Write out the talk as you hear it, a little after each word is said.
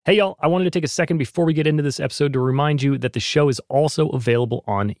Hey y'all, I wanted to take a second before we get into this episode to remind you that the show is also available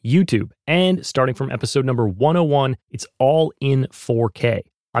on YouTube. And starting from episode number 101, it's all in 4K.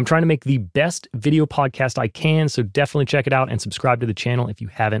 I'm trying to make the best video podcast I can, so definitely check it out and subscribe to the channel if you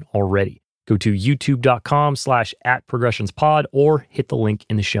haven't already. Go to youtube.com/@progressionspod or hit the link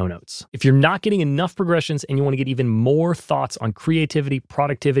in the show notes. If you're not getting enough progressions and you want to get even more thoughts on creativity,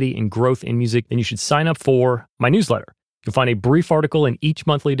 productivity, and growth in music, then you should sign up for my newsletter. You'll find a brief article in each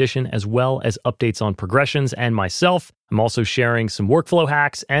monthly edition, as well as updates on progressions and myself. I'm also sharing some workflow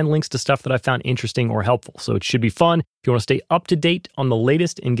hacks and links to stuff that I found interesting or helpful, so it should be fun. If you want to stay up to date on the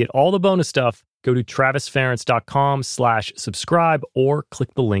latest and get all the bonus stuff, go to travisference.com/subscribe or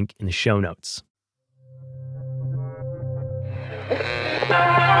click the link in the show notes.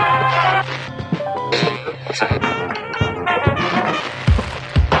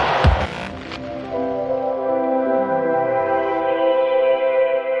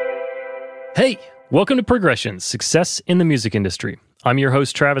 Hey, welcome to Progressions, Success in the Music Industry. I'm your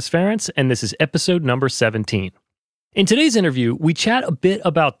host, Travis Ference, and this is episode number 17. In today's interview, we chat a bit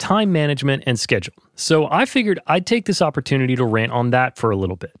about time management and schedule, so I figured I'd take this opportunity to rant on that for a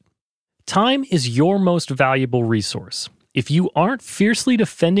little bit. Time is your most valuable resource. If you aren't fiercely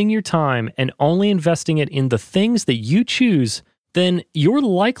defending your time and only investing it in the things that you choose, then you're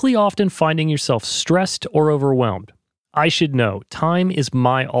likely often finding yourself stressed or overwhelmed. I should know, time is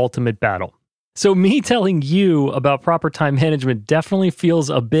my ultimate battle. So me telling you about proper time management definitely feels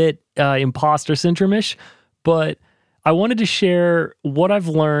a bit imposter syndrome-ish, but I wanted to share what I've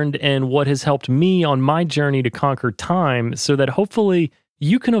learned and what has helped me on my journey to conquer time so that hopefully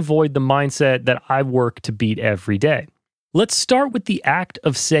you can avoid the mindset that I work to beat every day. Let's start with the act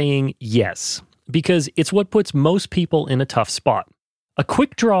of saying yes, because it's what puts most people in a tough spot. A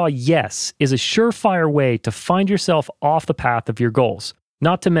quick draw yes is a surefire way to find yourself off the path of your goals,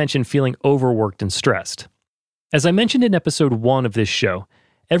 not to mention feeling overworked and stressed. As I mentioned in episode 1 of this show,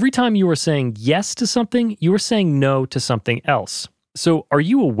 every time you are saying yes to something, you are saying no to something else. So are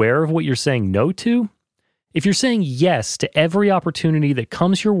you aware of what you're saying no to? If you're saying yes to every opportunity that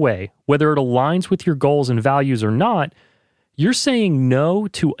comes your way, whether it aligns with your goals and values or not, you're saying no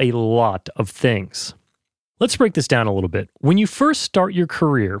to a lot of things. Let's break this down a little bit. When you first start your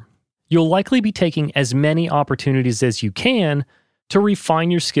career, you'll likely be taking as many opportunities as you can to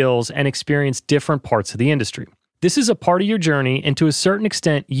refine your skills and experience different parts of the industry. This is a part of your journey, and to a certain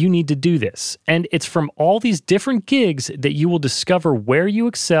extent, you need to do this. And it's from all these different gigs that you will discover where you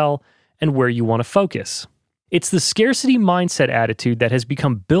excel and where you want to focus. It's the scarcity mindset attitude that has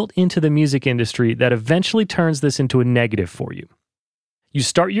become built into the music industry that eventually turns this into a negative for you. You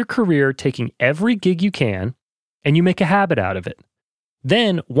start your career taking every gig you can, and you make a habit out of it.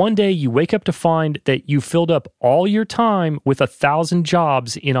 Then, one day you wake up to find that you filled up all your time with 1,000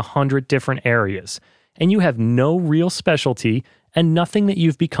 jobs in 100 different areas, and you have no real specialty and nothing that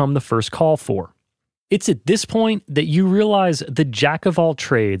you've become the first call for. It's at this point that you realize the jack of all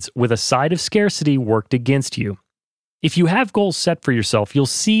trades with a side of scarcity worked against you. If you have goals set for yourself, you'll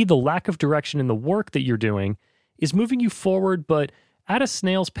see the lack of direction in the work that you're doing is moving you forward, but at a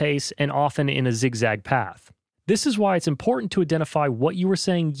snail's pace and often in a zigzag path. This is why it's important to identify what you are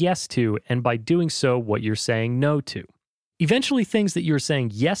saying yes to, and by doing so, what you're saying no to. Eventually, things that you're saying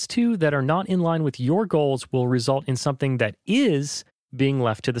yes to that are not in line with your goals will result in something that is being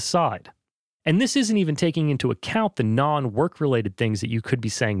left to the side. And this isn't even taking into account the non-work-related things that you could be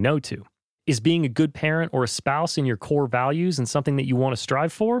saying no to. Is being a good parent or a spouse in your core values and something that you want to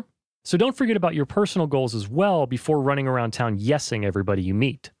strive for? So don't forget about your personal goals as well before running around town yesing everybody you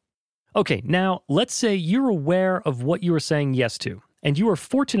meet. Okay, now let's say you're aware of what you are saying yes to, and you are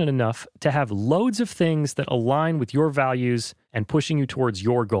fortunate enough to have loads of things that align with your values and pushing you towards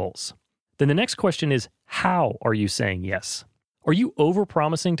your goals. Then the next question is, how are you saying yes? Are you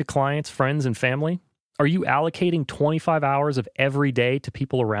overpromising to clients, friends, and family? Are you allocating 25 hours of every day to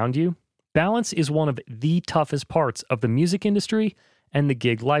people around you? Balance is one of the toughest parts of the music industry and the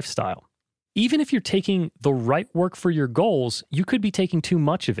gig lifestyle. Even if you're taking the right work for your goals, you could be taking too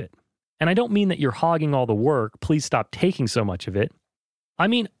much of it. And I don't mean that you're hogging all the work, please stop taking so much of it. I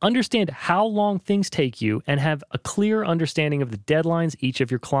mean, understand how long things take you and have a clear understanding of the deadlines each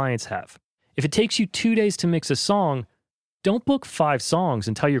of your clients have. If it takes you 2 days to mix a song, don't book 5 songs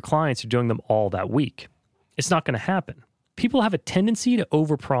and tell your clients you're doing them all that week. It's not going to happen. People have a tendency to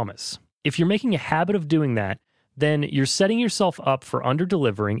overpromise. If you're making a habit of doing that, then you're setting yourself up for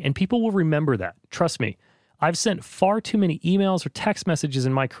under-delivering, and people will remember that. Trust me, I've sent far too many emails or text messages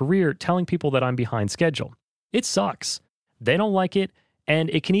in my career telling people that I'm behind schedule. It sucks. They don't like it,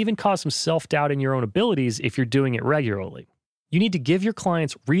 and it can even cause some self-doubt in your own abilities if you're doing it regularly. You need to give your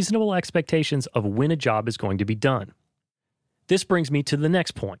clients reasonable expectations of when a job is going to be done. This brings me to the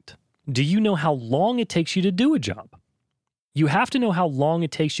next point. Do you know how long it takes you to do a job? You have to know how long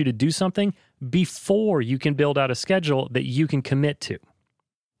it takes you to do something before you can build out a schedule that you can commit to.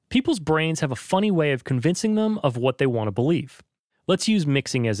 People's brains have a funny way of convincing them of what they want to believe. Let's use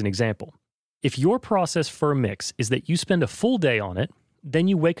mixing as an example. If your process for a mix is that you spend a full day on it, then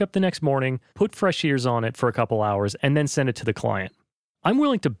you wake up the next morning, put fresh ears on it for a couple hours, and then send it to the client. I'm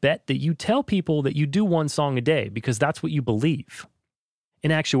willing to bet that you tell people that you do one song a day because that's what you believe.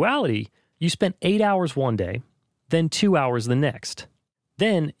 In actuality, you spent 8 hours one day, then 2 hours the next.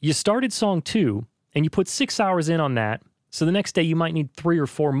 Then you started song 2, and you put 6 hours in on that, so the next day you might need 3 or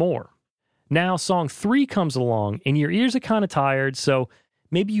 4 more. Now song 3 comes along, and your ears are kind of tired, so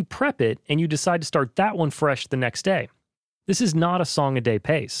maybe you prep it and you decide to start that one fresh the next day. This is not a song a day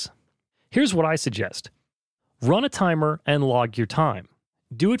pace. Here's what I suggest. Run a timer and log your time.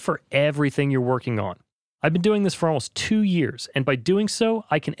 Do it for everything you're working on. I've been doing this for almost 2 years, and by doing so,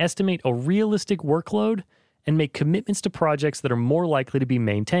 I can estimate a realistic workload and make commitments to projects that are more likely to be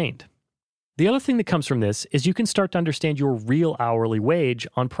maintained. The other thing that comes from this is you can start to understand your real hourly wage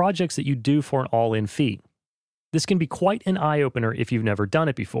on projects that you do for an all-in fee. This can be quite an eye-opener if you've never done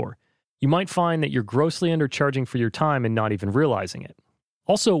it before. You might find that you're grossly undercharging for your time and not even realizing it.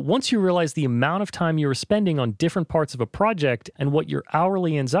 Also, once you realize the amount of time you are spending on different parts of a project and what your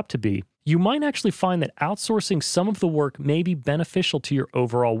hourly ends up to be, you might actually find that outsourcing some of the work may be beneficial to your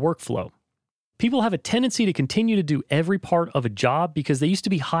overall workflow. People have a tendency to continue to do every part of a job because they used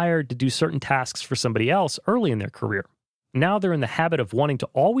to be hired to do certain tasks for somebody else early in their career. Now they're in the habit of wanting to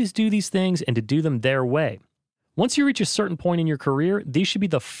always do these things and to do them their way. Once you reach a certain point in your career, these should be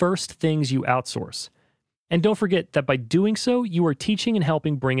the first things you outsource. And don't forget that by doing so, you are teaching and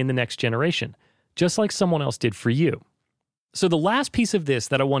helping bring in the next generation, just like someone else did for you. So the last piece of this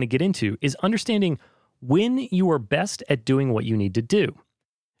that I want to get into is understanding when you are best at doing what you need to do.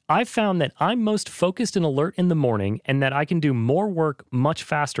 I've found that I'm most focused and alert in the morning and that I can do more work much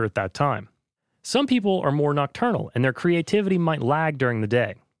faster at that time. Some people are more nocturnal and their creativity might lag during the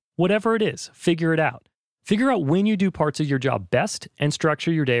day. Whatever it is, figure it out. Figure out when you do parts of your job best and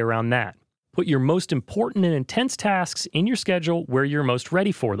structure your day around that. Put your most important and intense tasks in your schedule where you're most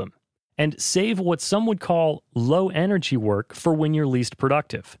ready for them. And save what some would call low energy work for when you're least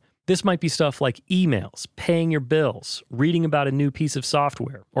productive. This might be stuff like emails, paying your bills, reading about a new piece of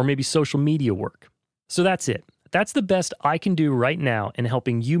software, or maybe social media work. So that's it. That's the best I can do right now in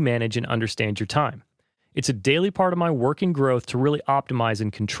helping you manage and understand your time. It's a daily part of my work and growth to really optimize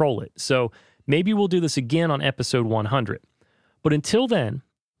and control it. So maybe we'll do this again on episode 100. But until then,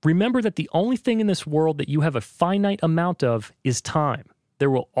 remember that the only thing in this world that you have a finite amount of is time. There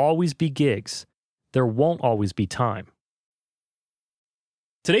will always be gigs. There won't always be time.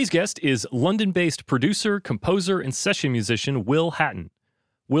 Today's guest is London-based producer, composer, and session musician Will Hatton.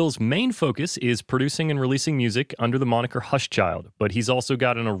 Will's main focus is producing and releasing music under the moniker Hushchild, but he's also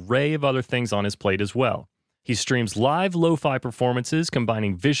got an array of other things on his plate as well. He streams live lo-fi performances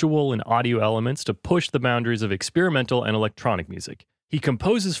combining visual and audio elements to push the boundaries of experimental and electronic music. He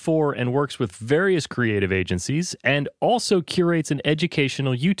composes for and works with various creative agencies and also curates an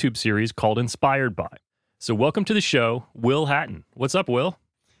educational YouTube series called Inspired By. So welcome to the show, Will Hatton. What's up, Will?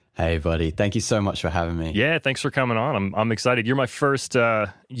 Hey, buddy. Thank you so much for having me. Yeah, thanks for coming on. I'm excited. You're my first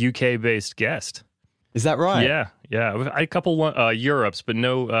UK-based guest. Is that right? Yeah. I had a couple Europes, but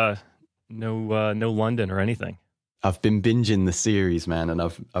no London or anything. I've been binging the series, man, and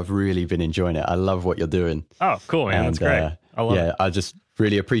I've really been enjoying it. I love what you're doing. Oh, cool, man. That's great. I love it. I just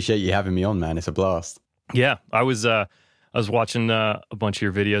really appreciate you having me on, man. It's a blast. Yeah, I was watching a bunch of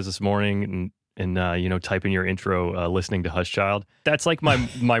your videos this morning and typing your intro, listening to Hushchild. That's like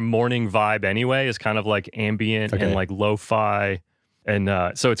my morning vibe anyway, is kind of like ambient and like lo-fi.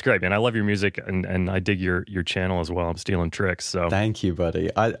 And so it's great, man. I love your music and I dig your channel as well. I'm stealing tricks. So thank you, buddy.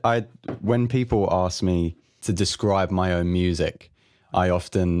 I when people ask me to describe my own music, I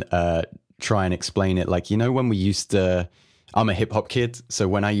often try and explain it like, when we used to, I'm a hip hop kid. So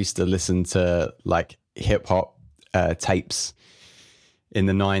when I used to listen to like hip hop tapes in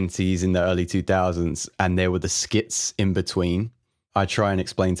the 90s, in the early 2000s, and there were the skits in between, I try and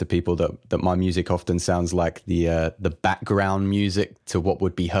explain to people that my music often sounds like the background music to what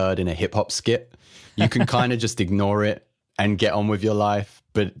would be heard in a hip hop skit. You can kind of just ignore it and get on with your life,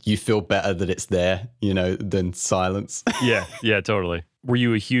 but you feel better that it's there, than silence. Yeah, totally. Were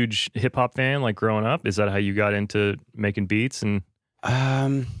you a huge hip hop fan, like growing up? Is that how you got into making beats? And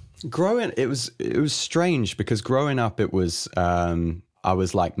it was strange because growing up it was I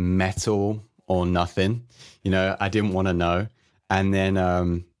was like metal or nothing. I didn't want to know. And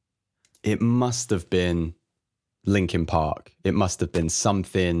then it must have been Linkin Park. It must have been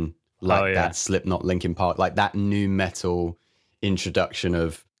something like that Slipknot, Linkin Park, like that new metal introduction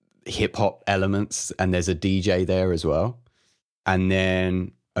of hip hop elements. And there's a DJ there as well. And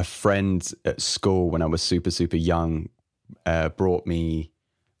then a friend at school when I was super, super young brought me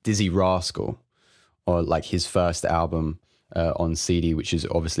Dizzy Rascal, or like his first album on CD, which is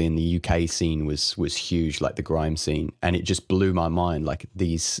obviously in the UK scene was huge, like the grime scene. And it just blew my mind, like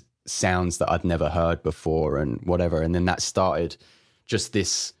these sounds that I'd never heard before and whatever. And then that started just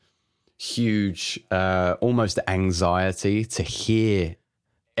this huge, almost anxiety to hear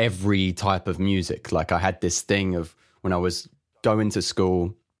every type of music. Like I had this thing of when I was going to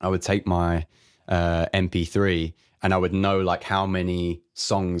school, I would take my MP3 and I would know like how many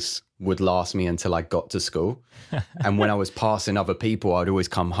songs would last me until I got to school. And when I was passing other people, I'd always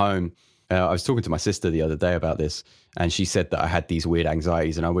come home. I was talking to my sister the other day about this, and she said that I had these weird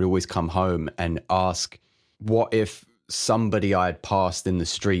anxieties, and I would always come home and ask, what if somebody I had passed in the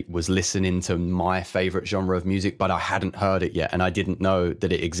street was listening to my favorite genre of music, but I hadn't heard it yet, and I didn't know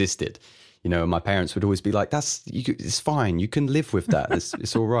that it existed. You know, my parents would always be like, it's fine. You can live with that.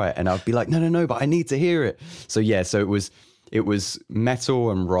 It's all right. And I'd be like, no, but I need to hear it. So yeah, so it was metal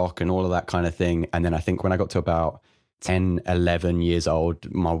and rock and all of that kind of thing. And then I think when I got to about 10, 11 years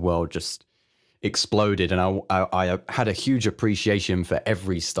old, my world just exploded. And I had a huge appreciation for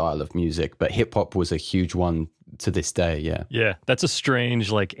every style of music, but hip hop was a huge one to this day. Yeah. Yeah. That's a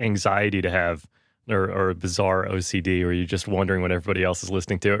strange like anxiety to have. Or a bizarre OCD where you're just wondering what everybody else is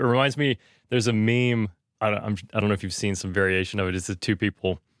listening to. It reminds me, there's a meme, I don't know if you've seen some variation of it. It's the two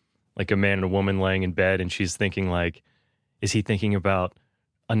people, like a man and a woman laying in bed, and she's thinking like, is he thinking about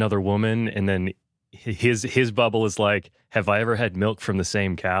another woman? And then his bubble is like, have I ever had milk from the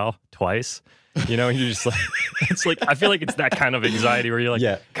same cow twice? You know, you're just like, it's like, I feel like it's that kind of anxiety where you're like,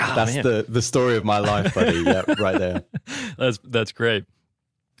 yeah, that's man. the story of my life, buddy. Yeah, right there. That's great.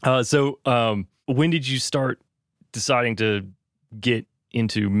 When did you start deciding to get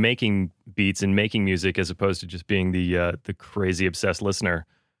into making beats and making music as opposed to just being the crazy obsessed listener?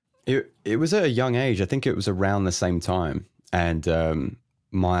 It was at a young age. I think it was around the same time. And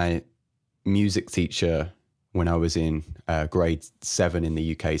my music teacher, when I was in grade 7 in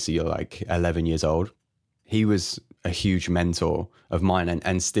the UK, so you're like 11 years old, he was a huge mentor of mine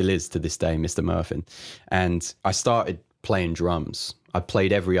and still is to this day, Mr. Murphin. And I started playing drums. I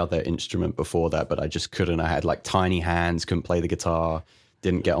played every other instrument before that, but I just couldn't. I had like tiny hands, couldn't play the guitar,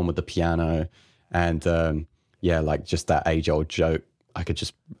 didn't get on with the piano. And yeah, like just that age-old joke, I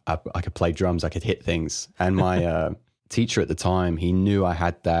could play drums, I could hit things. And my teacher at the time, he knew I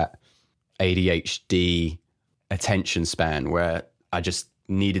had that ADHD attention span where I just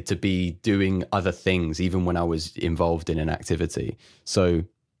needed to be doing other things, even when I was involved in an activity. So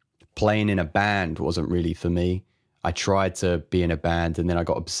playing in a band wasn't really for me. I tried to be in a band, and then I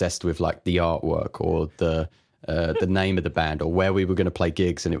got obsessed with like the artwork or the name of the band or where we were going to play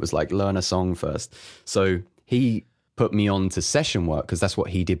gigs. And it was like, learn a song first. So he put me on to session work because that's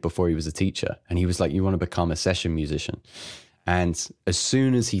what he did before he was a teacher. And he was like, you want to become a session musician? And as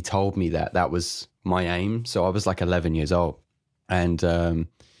soon as he told me that was my aim. So I was like 11 years old. And,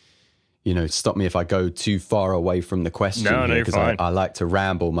 you know, stop me if I go too far away from the question. No, you're fine. I like to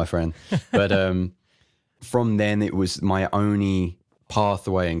ramble, my friend. But from then, it was my only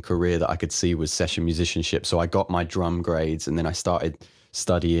pathway and career that I could see was session musicianship. So I got my drum grades, and then I started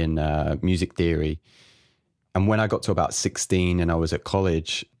studying music theory. And when I got to about 16 and I was at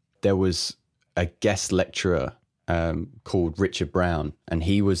college, there was a guest lecturer called Richard Brown, and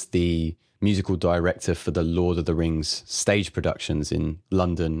he was the musical director for the Lord of the Rings stage productions in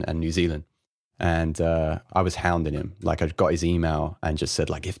London and New Zealand. And I was hounding him. Like I got his email and just said,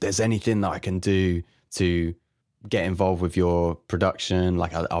 like, if there's anything that I can do to get involved with your production.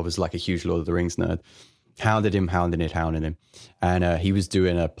 Like I was like a huge Lord of the Rings nerd. Hounded him. And he was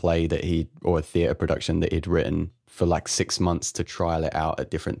doing a play or a theater production that he'd written for like 6 months to trial it out at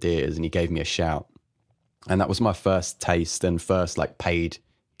different theaters. And he gave me a shout. And that was my first taste and first like paid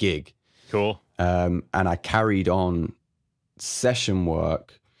gig. Cool. And I carried on session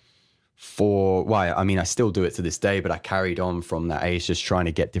work I still do it to this day, but I carried on from that age, just trying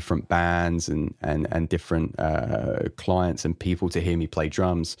to get different bands and different clients and people to hear me play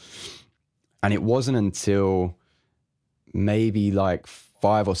drums. And it wasn't until maybe like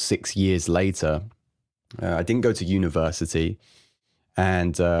 5 or 6 years later, I didn't go to university,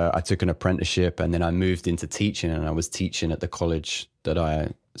 and I took an apprenticeship, and then I moved into teaching, and I was teaching at the college that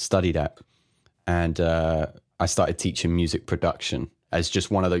I studied at. And I started teaching music production as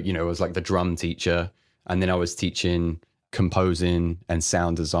just one of the, I was like the drum teacher. And then I was teaching composing and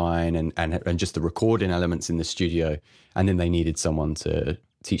sound design and just the recording elements in the studio. And then they needed someone to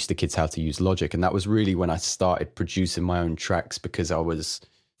teach the kids how to use Logic. And that was really when I started producing my own tracks, because I was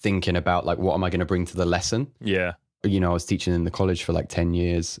thinking about like, what am I going to bring to the lesson? Yeah. You know, I was teaching in the college for like 10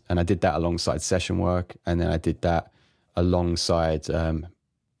 years, and I did that alongside session work. And then I did that alongside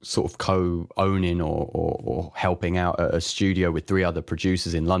sort of co-owning or helping out at a studio with 3 other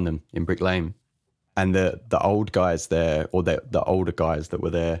producers in London, in Brick Lane. And the old guys there, or the older guys that were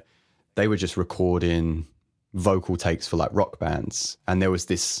there, they were just recording vocal takes for like rock bands. And there was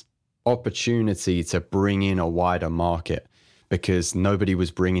this opportunity to bring in a wider market, because nobody was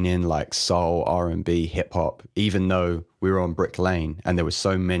bringing in like soul, R&B, hip hop, even though we were on Brick Lane and there were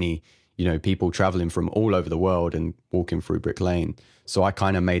so many, you know, people traveling from all over the world and walking through Brick Lane. So I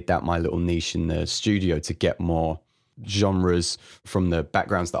kind of made that my little niche in the studio to get more genres from the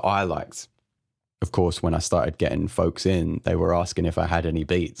backgrounds that I liked. Of course, when I started getting folks in, they were asking if I had any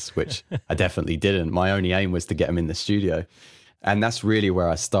beats, which I definitely didn't. My only aim was to get them in the studio. And that's really where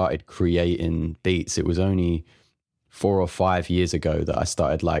I started creating beats. It was only 4 or 5 years ago that I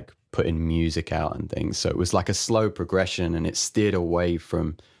started like putting music out and things. So it was like a slow progression, and it steered away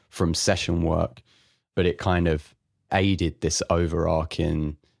from session work, but it kind of aided this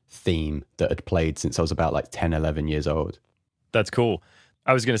overarching theme that had played since I was about like 10, 11 years old. That's cool.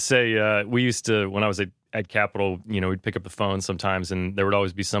 I was going to say, we used to, when I was at Capitol, you know, we'd pick up the phone sometimes, and there would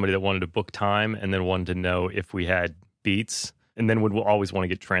always be somebody that wanted to book time and then wanted to know if we had beats, and then would always want to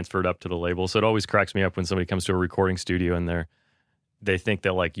get transferred up to the label. So it always cracks me up when somebody comes to a recording studio and they think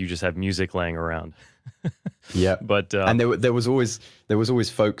that like you just have music laying around. Yeah. But and there was always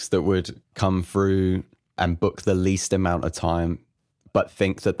folks that would come through and book the least amount of time, but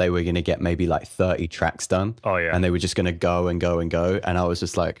think that they were going to get maybe like 30 tracks done. Oh yeah. And they were just going to go and go and go. And I was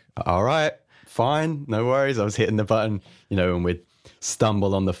just like, all right, fine, no worries. I was hitting the button, you know, and we'd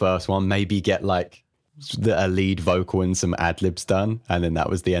stumble on the first one, maybe get like a lead vocal and some ad libs done, and then that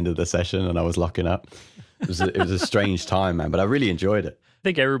was the end of the session, and I was locking up. It was a strange time, man, but I really enjoyed it. I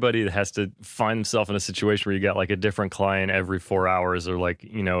think everybody has to find themselves in a situation where you got like a different client every 4 hours, or like,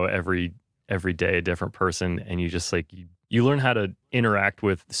 you know, every day a different person, and you just like you learn how to interact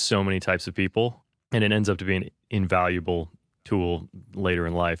with so many types of people, and it ends up to be an invaluable tool later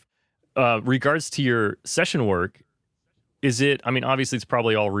in life. Regards to your session work, is it, I mean, obviously it's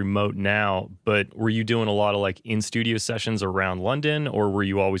probably all remote now, but were you doing a lot of like in-studio sessions around London, or were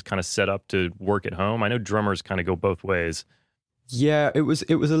you always kind of set up to work at home? I know drummers kind of go both ways. Yeah, it was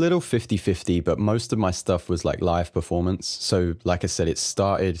a little 50-50, but most of my stuff was like live performance. So like I said, it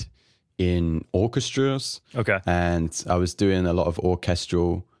started in orchestras. Okay. And I was doing a lot of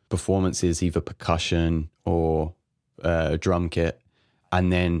orchestral performances, either percussion or drum kit.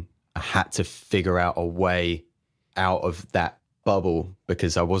 And then I had to figure out a way out of that bubble,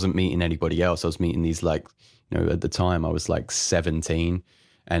 because I wasn't meeting anybody else. I was meeting these like, you know, at the time I was like 17,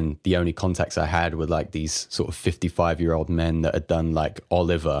 and the only contacts I had were like these sort of 55-year-old men that had done like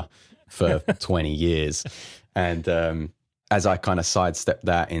Oliver for 20 years. And as I kind of sidestepped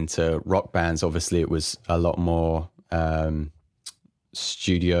that into rock bands, obviously it was a lot more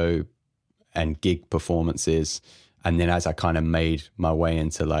studio and gig performances. And then as I kind of made my way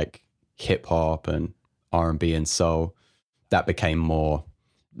into like hip hop and R&B and soul, that became more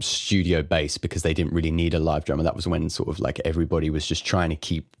studio based, because they didn't really need a live drummer. That was when sort of like everybody was just trying to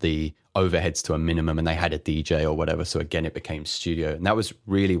keep the overheads to a minimum, and they had a DJ or whatever. So again, it became studio. And that was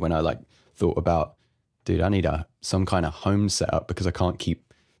really when I like thought about, dude, I need some kind of home setup, because I can't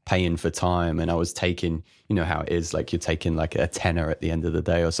keep paying for time. And I was taking, you know how it is, like you're taking like a tenner at the end of the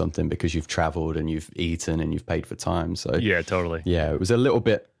day or something, because you've traveled and you've eaten and you've paid for time. So yeah, totally. Yeah, it was a little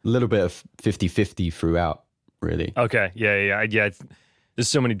bit of 50-50 throughout, really. Okay. Yeah. There's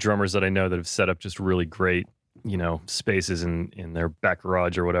so many drummers that I know that have set up just really great, you know, spaces in their back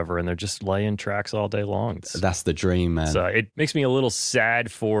garage or whatever, and they're just laying tracks all day long. That's the dream, man. So it makes me a little sad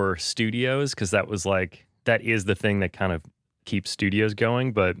for studios, because that is the thing that kind of keeps studios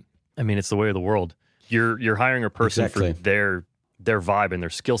going. But I mean, it's the way of the world. You're hiring a person Exactly. for their vibe and their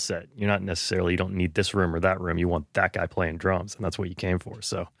skill set. You're not necessarily, you don't need this room or that room. You want that guy playing drums, and that's what you came for.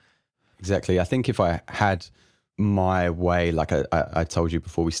 So exactly. I think if I had my way, like I told you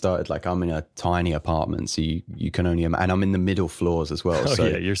before we started, like I'm in a tiny apartment, so you can only, and I'm in the middle floors as well. Oh, so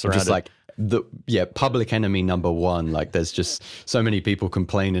yeah, you're surrounded. Just like public enemy number one. Like there's just so many people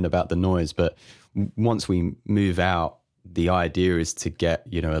complaining about the noise. But once we move out, the idea is to get,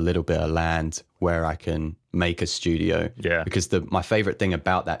 you know, a little bit of land where I can make a studio. Yeah. Because my favorite thing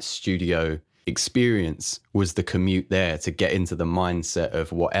about that studio experience was the commute there to get into the mindset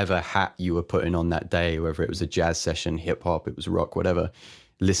of whatever hat you were putting on that day, whether it was a jazz session, hip hop, it was rock, whatever.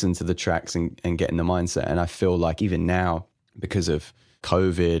 Listen to the tracks and get in the mindset. And I feel like even now, because of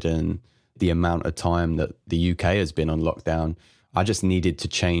COVID and the amount of time that the UK has been on lockdown, I just needed to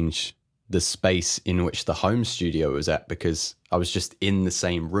change the space in which the home studio was at, because I was just in the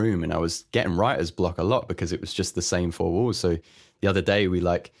same room and I was getting writer's block a lot because it was just the same four walls. So the other day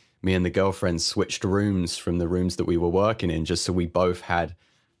me and the girlfriend switched rooms from the rooms that we were working in, just so we both had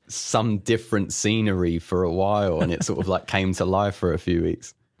some different scenery for a while, and it sort of like came to life for a few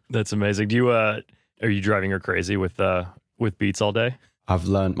weeks. That's amazing. Do you are you driving her crazy with beats all day? I've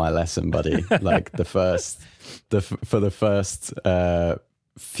learned my lesson, buddy. Like for the first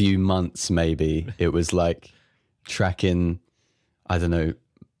few months, maybe it was like tracking, I don't know,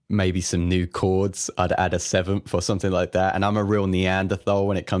 maybe some new chords. I'd add a seventh or something like that. And I'm a real Neanderthal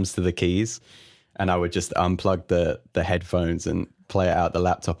when it comes to the keys. And I would just unplug the headphones and play it out the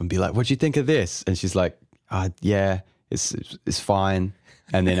laptop and be like, "What do you think of this?" And she's like, "Yeah, it's fine."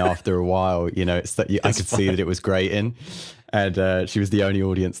 And then after a while, you know, I could see that it was grating. And she was the only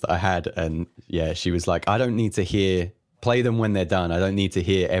audience that I had. And yeah, she was like, "I don't need to play them when they're done. I don't need to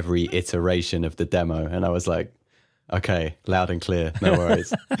hear every iteration of the demo." And I was like, "Okay, loud and clear, no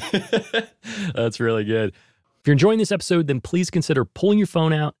worries." That's really good. If you're enjoying this episode, then please consider pulling your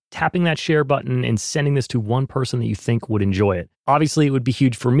phone out, tapping that share button, and sending this to one person that you think would enjoy it. Obviously, it would be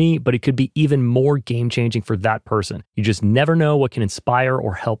huge for me, but it could be even more game-changing for that person. You just never know what can inspire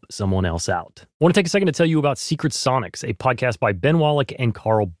or help someone else out. I want to take a second to tell you about Secret Sonics, a podcast by Ben Wallach and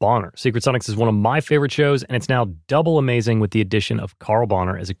Carl Bonner. Secret Sonics is one of my favorite shows, and it's now double amazing with the addition of Carl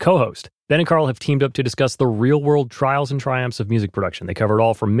Bonner as a co-host. Ben and Carl have teamed up to discuss the real-world trials and triumphs of music production. They cover it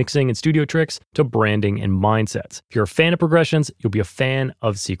all from mixing and studio tricks to branding and mindsets. If you're a fan of progressions, you'll be a fan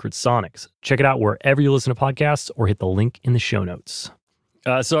of Secret Sonics. Check it out wherever you listen to podcasts or hit the link in the show notes.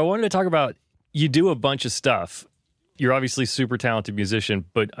 So I wanted to talk about, you do a bunch of stuff. You're obviously a super talented musician,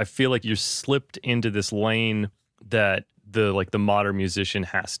 but I feel like you're slipped into this lane that the modern musician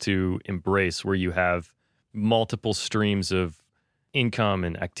has to embrace, where you have multiple streams of income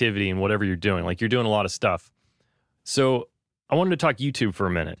and activity and whatever you're doing. Like, you're doing a lot of stuff. So I wanted to talk YouTube for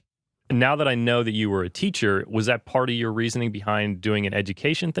a minute. Now that I know that you were a teacher, was that part of your reasoning behind doing an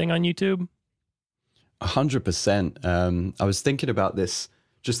education thing on YouTube? 100%. I was thinking about this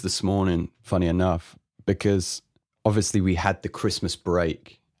just this morning, funny enough, because obviously we had the Christmas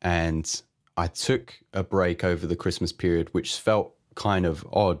break, and I took a break over the Christmas period, which felt kind of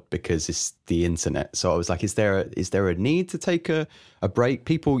odd because it's the internet. So I was like, is there a need to take a break?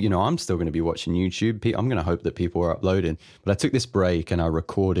 People, you know, I'm still going to be watching YouTube. I'm going to hope that people are uploading. But I took this break and I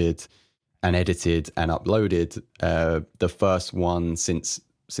recorded and edited and uploaded the first one since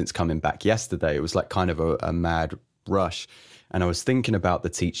coming back yesterday. It was like kind of a mad rush. And I was thinking about the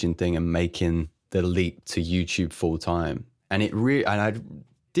teaching thing and making the leap to YouTube full time. And I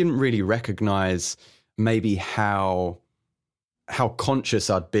didn't really recognize maybe how conscious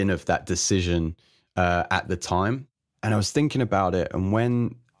I'd been of that decision at the time. And I was thinking about it. And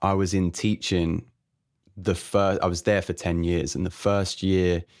when I was in teaching, I was there for 10 years. And the first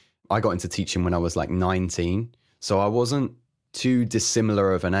year I got into teaching when I was like 19. So I wasn't too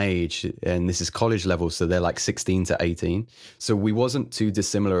dissimilar of an age. And this is college level. So they're like 16 to 18. So we wasn't too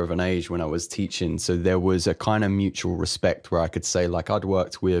dissimilar of an age when I was teaching. So there was a kind of mutual respect where I could say, like, I'd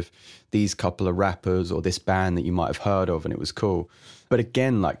worked with these couple of rappers or this band that you might have heard of, and it was cool. But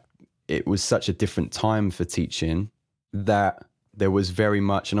again, like, it was such a different time for teaching that there was very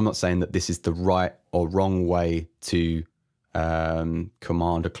much, and I'm not saying that this is the right or wrong way to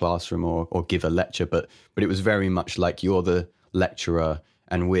command a classroom or give a lecture, but it was very much like, you're the lecturer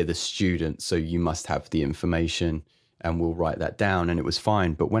and we're the student, so you must have the information and we'll write that down. And it was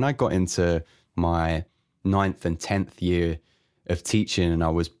fine. But when I got into my 9th and 10th year of teaching, and I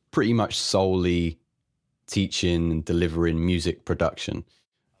was pretty much solely teaching and delivering music production,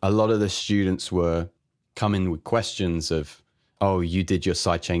 a lot of the students were coming with questions of, "Oh, you did your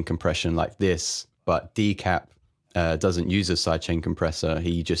sidechain compression like this, but Decap doesn't use a sidechain compressor.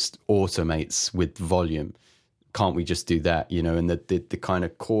 He just automates with volume. Can't we just do that?" You know, and the kind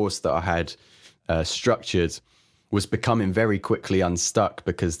of course that I had structured was becoming very quickly unstuck,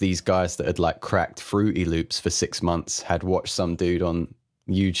 because these guys that had like cracked Fruity Loops for 6 months had watched some dude on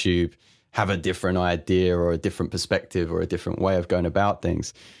YouTube have a different idea or a different perspective or a different way of going about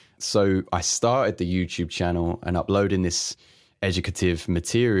things. So I started the YouTube channel and uploading this educative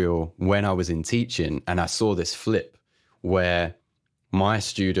material when I was in teaching, and I saw this flip where my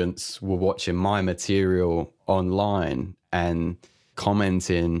students were watching my material online and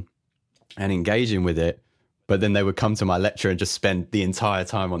commenting and engaging with it. But then they would come to my lecture and just spend the entire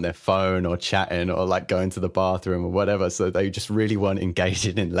time on their phone or chatting or like going to the bathroom or whatever. So they just really weren't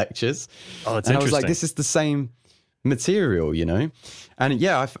engaging in lectures. Oh, it's and interesting. I was like, this is the same material, you know? And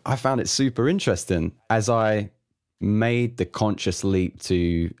yeah, I found it super interesting as I made the conscious leap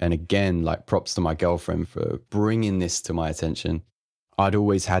to, and again, like props to my girlfriend for bringing this to my attention. I'd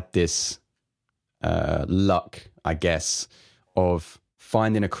always had this luck, I guess, of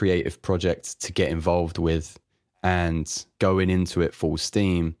finding a creative project to get involved with and going into it full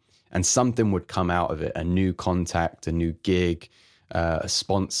steam, and something would come out of it, a new contact, a new gig, a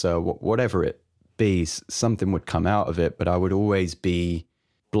sponsor, whatever it be, something would come out of it. But I would always be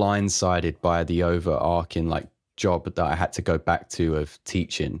blindsided by the overarching like job that I had to go back to of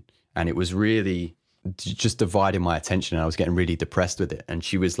teaching. And it was really just dividing my attention. I was getting really depressed with it. And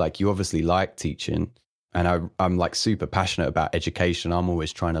she was like, you obviously like teaching. And I'm like super passionate about education. I'm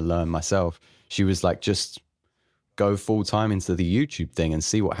always trying to learn myself. She was like, just go full time into the YouTube thing and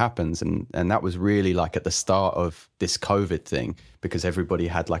see what happens. And that was really like at the start of this COVID thing, because everybody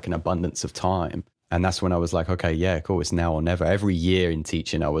had like an abundance of time. And that's when I was like, okay, yeah, cool. It's now or never. Every year in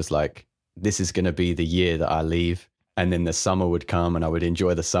teaching, I was like, this is going to be the year that I leave. And then the summer would come and I would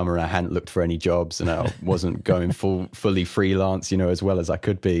enjoy the summer. I hadn't looked for any jobs and I wasn't going fully freelance, you know, as well as I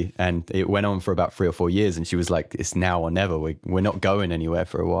could be. And it went on for about 3 or 4 years. And she was like, it's now or never. We're not going anywhere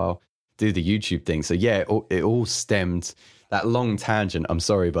for a while. Do the YouTube thing. So yeah, it all stemmed, that long tangent. I'm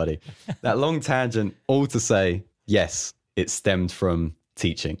sorry, buddy. That long tangent, all to say, yes, it stemmed from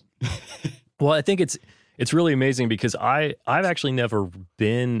teaching. Well, I think it's really amazing because I've actually never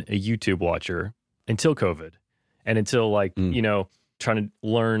been a YouTube watcher until COVID. And until like, you know, trying to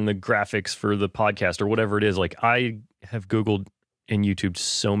learn the graphics for the podcast or whatever it is, like I have Googled and YouTubed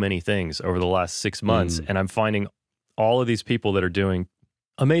so many things over the last 6 months. And I'm finding all of these people that are doing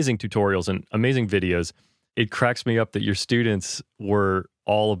amazing tutorials and amazing videos. It cracks me up that your students were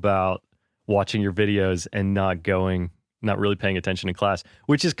all about watching your videos and not really paying attention in class,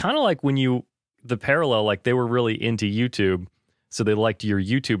 which is kind of like the parallel, like they were really into YouTube. So they liked your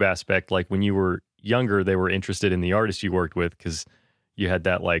YouTube aspect. Like when you were younger, they were interested in the artists you worked with because you had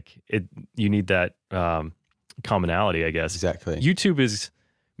that you need that commonality, I guess. Exactly. YouTube is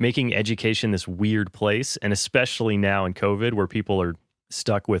making education this weird place, and especially now in COVID where people are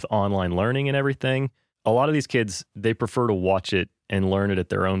stuck with online learning and everything. A lot of these kids, they prefer to watch it and learn it at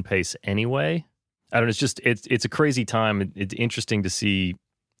their own pace anyway. I don't know, it's a crazy time. It's interesting to see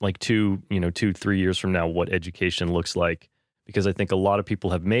like 2-3 years from now what education looks like. Because I think a lot of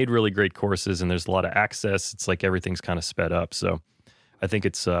people have made really great courses and there's a lot of access. It's like everything's kind of sped up. So I think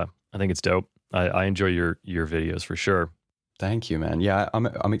it's dope. I enjoy your videos for sure. Thank you, man. Yeah,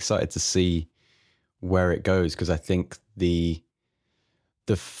 I'm excited to see where it goes, because I think the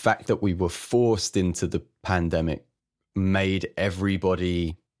fact that we were forced into the pandemic made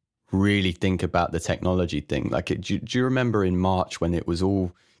everybody really think about the technology thing. Like, do you remember in March when it was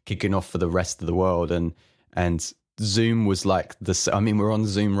all kicking off for the rest of the world and Zoom was like we're on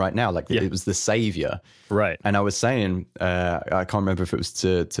Zoom right now. Like It was the savior. Right. And I was saying, I can't remember if it was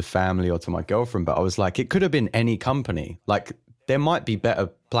to family or to my girlfriend, but I was like, it could have been any company. Like there might be better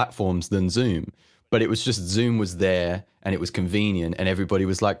platforms than Zoom, but it was just Zoom was there and it was convenient. And everybody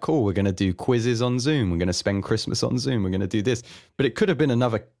was like, cool, we're going to do quizzes on Zoom. We're going to spend Christmas on Zoom. We're going to do this. But it could have been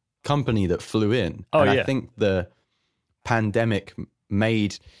another company that flew in. Oh, and yeah. I think the pandemic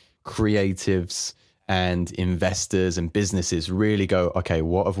made creatives and investors and businesses really go, okay,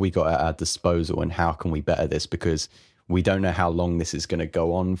 what have we got at our disposal and how can we better this? Because we don't know how long this is going to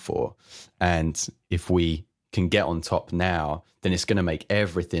go on for. And if we can get on top now, then it's going to make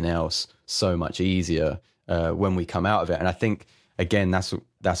everything else so much easier when we come out of it. And I think, again,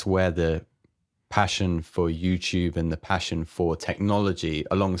 that's where the passion for YouTube and the passion for technology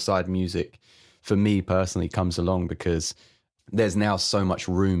alongside music, for me personally, comes along, because there's now so much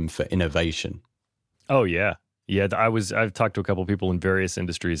room for innovation. Oh yeah. Yeah. I've talked to a couple of people in various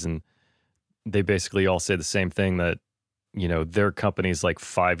industries and they basically all say the same thing, that, you know, their company's like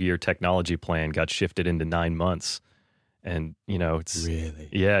 5-year technology plan got shifted into 9 months. And, you know, it's really,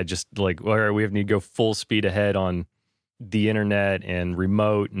 yeah, just like, all right, we need to go full speed ahead on the internet and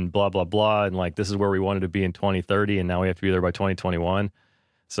remote and blah, blah, blah. And like, this is where we wanted to be in 2030. And now we have to be there by 2021.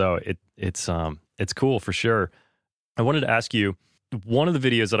 So it's cool for sure. I wanted to ask you, one of the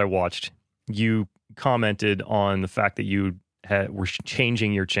videos that I watched, you commented on the fact that you were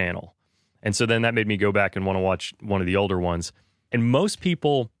changing your channel. And so then that made me go back and want to watch one of the older ones. And most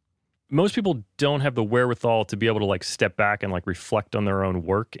people don't have the wherewithal to be able to like step back and like reflect on their own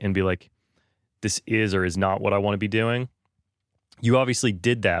work and be like, this is or is not what I want to be doing. You obviously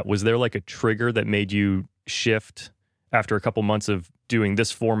did that. Was there like a trigger that made you shift after a couple months of doing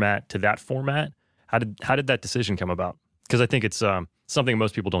this format to that format? How did that decision come about? Because I think it's something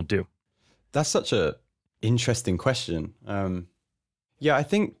most people don't do. That's such a interesting question. Yeah, I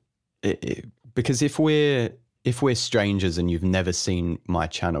think because if we're strangers and you've never seen my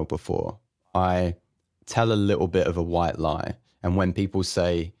channel before, I tell a little bit of a white lie. And when people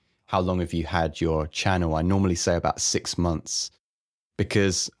say, how long have you had your channel? I normally say about 6 months,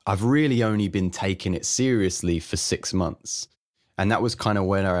 because I've really only been taking it seriously for 6 months. And that was kind of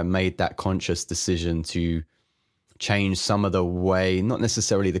when I made that conscious decision to change some of the way, not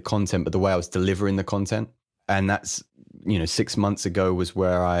necessarily the content, but the way I was delivering the content. And that's, 6 months ago was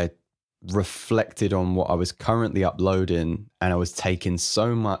where I reflected on what I was currently uploading, and I was taking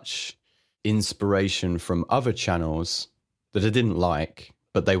so much inspiration from other channels that I didn't like,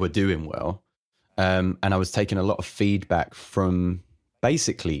 but they were doing well. And I was taking a lot of feedback from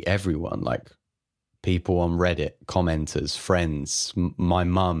basically everyone, like people on Reddit, commenters, friends, my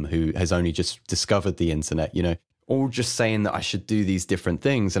mum who has only just discovered the internet, all just saying that I should do these different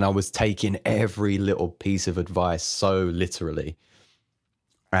things. And I was taking every little piece of advice so literally.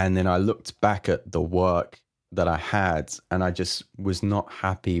 And then I looked back at the work that I had, and I just was not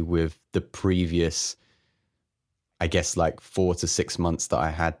happy with the previous, I guess, like 4 to 6 months that I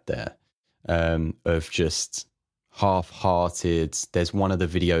had there, of just half-hearted. There's one of the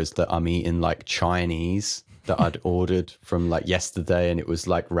videos that I'm eating like Chinese that I'd ordered from like yesterday, and it was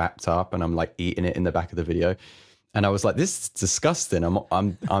like wrapped up, and I'm like eating it in the back of the video. And I was like, this is disgusting.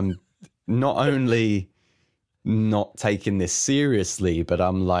 I'm not only not taking this seriously, but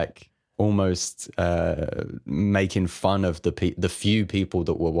I'm like almost making fun of the few people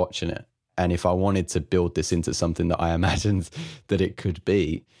that were watching it. And if I wanted to build this into something that I imagined that it could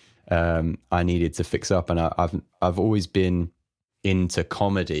be, I needed to fix up. And I've always been into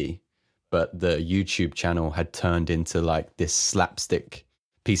comedy, but the YouTube channel had turned into like this slapstick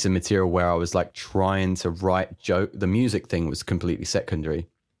piece of material where I was like trying to write joke. The music thing was completely secondary.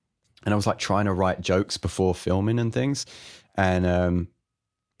 And I was like trying to write jokes before filming and things. And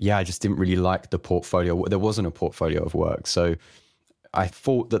I just didn't really like the portfolio. There wasn't a portfolio of work. So I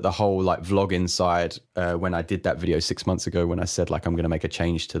thought that the whole like vlogging side, when I did that video 6 months ago, when I said like I'm going to make a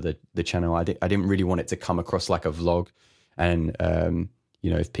change to the channel, I didn't really want it to come across like a vlog. And,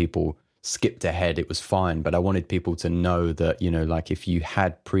 if people skipped ahead, it was fine. But I wanted people to know that, like if you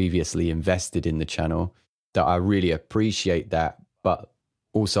had previously invested in the channel, that I really appreciate that. But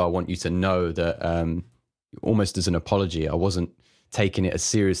also I want you to know that almost as an apology, I wasn't taking it as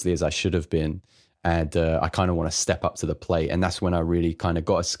seriously as I should have been. And I kind of want to step up to the plate. And that's when I really kind of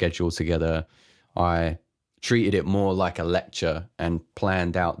got a schedule together. I treated it more like a lecture and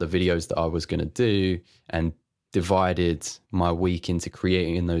planned out the videos that I was going to do and divided my week into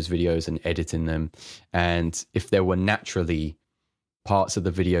creating those videos and editing them. And if there were naturally parts of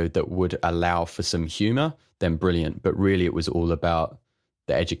the video that would allow for some humor, then brilliant. But really it was all about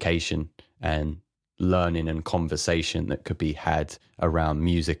the education and learning and conversation that could be had around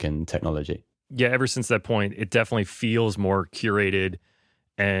music and technology. Yeah, ever since that point, it definitely feels more curated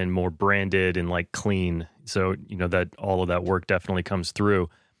and more branded and like clean. So, that all of that work definitely comes through.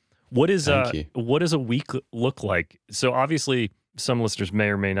 What does a week look like? So obviously some listeners may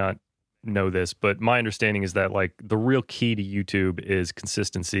or may not know this, but my understanding is that like the real key to YouTube is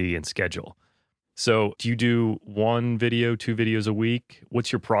consistency and schedule. So do you do 1 video, 2 videos a week?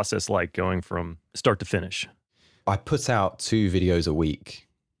 What's your process like going from start to finish? I put out 2 videos a week,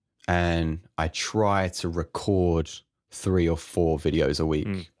 and I try to record 3 or 4 videos a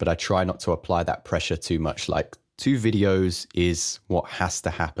week, but I try not to apply that pressure too much. Like 2 videos is what has to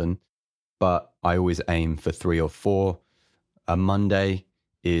happen, but I always aim for 3 or 4. A Monday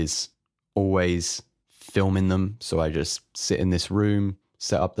is always filming them. So I just sit in this room,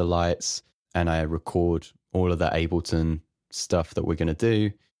 set up the lights, and I record all of the Ableton stuff that we're going to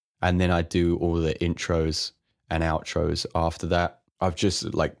do. And then I do all the intros and outros after that. I've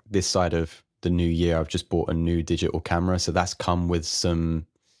just, like, this side of the new year, I've just bought a new digital camera. So that's come with some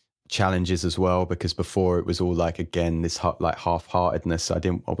challenges as well, because before it was all like, again, this like half-heartedness. I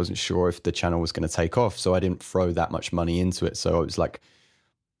wasn't sure if the channel was going to take off, so I didn't throw that much money into it. So it was like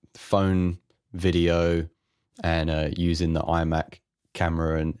phone video and using the iMac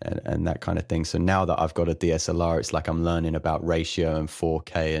camera and that kind of thing. So now that I've got a DSLR, it's like I'm learning about ratio and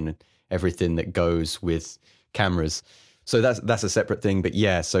 4K and everything that goes with cameras. So that's a separate thing. But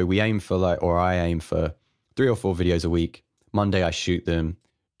yeah, so I aim for 3 or 4 videos a week. Monday I shoot them.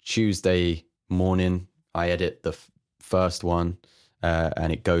 Tuesday morning I edit the first one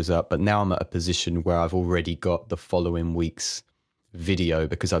and it goes up. But now I'm at a position where I've already got the following week's video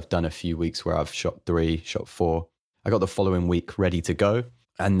because I've done a few weeks where I've shot 3, shot 4. I got the following week ready to go.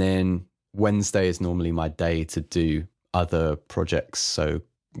 And then Wednesday is normally my day to do other projects. So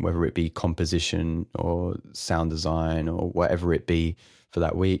whether it be composition or sound design or whatever it be for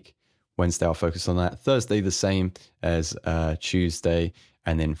that week, Wednesday I'll focus on that. Thursday the same as Tuesday.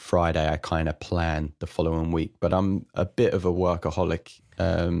 And then Friday I kind of plan the following week. But I'm a bit of a workaholic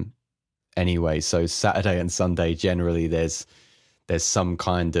anyway. So Saturday and Sunday, generally there's some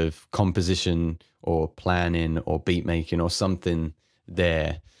kind of composition or planning or beat making or something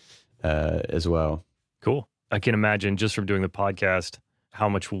there as well. Cool. I can imagine just from doing the podcast how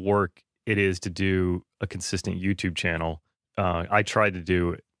much work it is to do a consistent YouTube channel. I tried to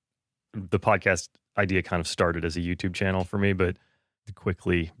do the podcast idea kind of started as a YouTube channel for me, but it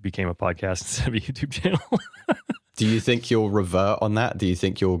quickly became a podcast instead of a YouTube channel. Do you think you'll revert on that? Do you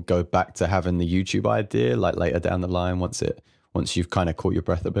think you'll go back to having the YouTube idea like later down the line once you've kind of caught your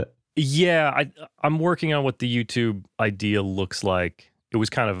breath a bit? Yeah, I'm working on what the YouTube idea looks like. It was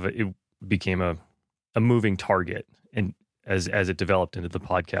it became a moving target, and as it developed into the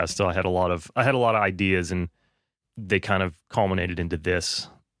podcast, so I had a lot of ideas, and they kind of culminated into this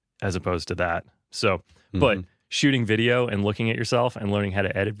as opposed to that. So, but shooting video and looking at yourself and learning how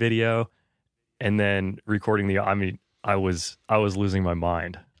to edit video, and then recording I was losing my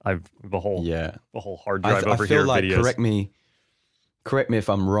mind. I've the whole hard drive over here. I feel like videos. Correct me if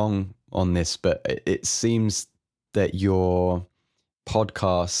I'm wrong on this, but it seems that your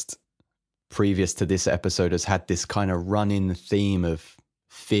podcast previous to this episode has had this kind of run-in theme of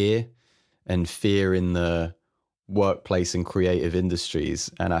fear in the workplace and creative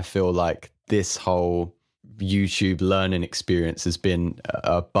industries. And I feel like this whole YouTube learning experience has been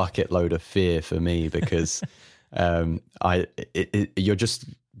a bucket load of fear for me because you're just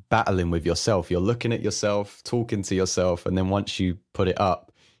battling with yourself. You're looking at yourself, talking to yourself, and then once you put it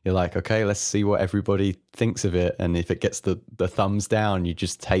up, you're like, okay, let's see what everybody thinks of it. And if it gets the thumbs down, you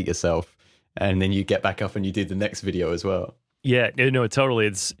just hate yourself. And then you get back up and you do the next video as well. Yeah, no, totally.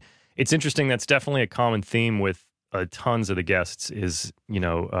 It's interesting. That's definitely a common theme with tons of the guests is,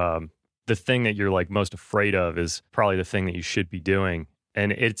 the thing that you're like most afraid of is probably the thing that you should be doing.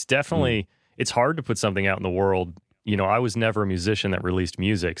 And it's definitely, it's hard to put something out in the world. I was never a musician that released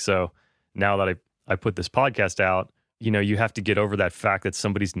music. So now that I put this podcast out, you have to get over that fact that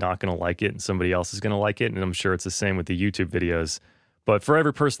somebody's not going to like it and somebody else is going to like it. And I'm sure it's the same with the YouTube videos. But for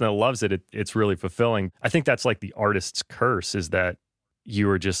every person that loves it, it's really fulfilling. I think that's like the artist's curse is that you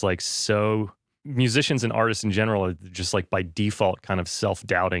are just like musicians and artists in general are just like by default kind of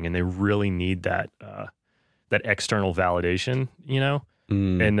self-doubting, and they really need that external validation,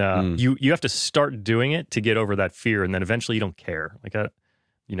 And you have to start doing it to get over that fear, and then eventually you don't care. Like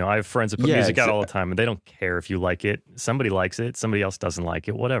I have friends that put music out all the time, and they don't care if you like it. Somebody likes it, somebody else doesn't like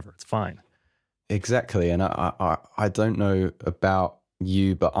it. Whatever, it's fine. Exactly, and I don't know about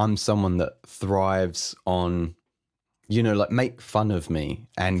you, but I'm someone that thrives on, like make fun of me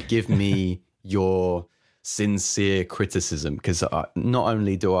and give me your sincere criticism, because not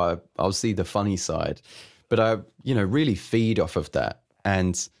only do I'll see the funny side, but I really feed off of that.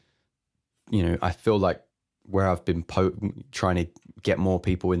 And I feel like where I've been trying to get more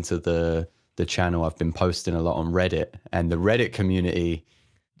people into the channel, I've been posting a lot on Reddit, and the Reddit community,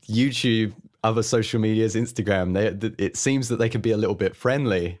 YouTube, other social medias, Instagram, it seems that they can be a little bit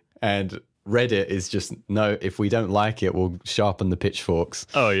friendly, and Reddit is just, no, if we don't like it, we'll sharpen the pitchforks.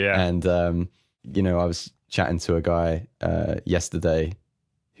 Oh yeah. And I was chatting to a guy yesterday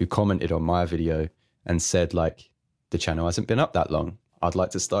who commented on my video and said, like, the channel hasn't been up that long. I'd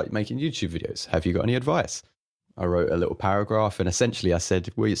like to start making YouTube videos. Have you got any advice? I wrote a little paragraph, and essentially I said,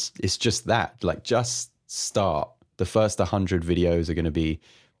 well, it's just that, like, just start. The first 100 videos are going to be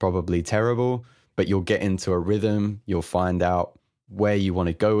probably terrible, but you'll get into a rhythm. You'll find out where you want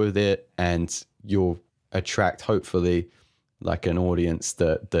to go with it, and you'll attract, hopefully, like an audience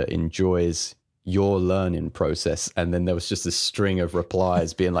that enjoys your learning process. And then there was just a string of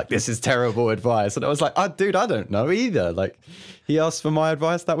replies being like, this is terrible advice. And I was like, dude, I don't know either. Like, he asked for my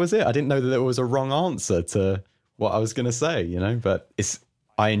advice. That was it. I didn't know that there was a wrong answer to what I was going to say, but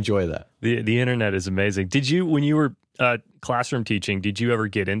I enjoy that. The internet is amazing. Did you, when you were classroom teaching, did you ever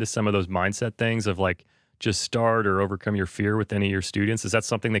get into some of those mindset things of like, just start or overcome your fear with any of your students? Is that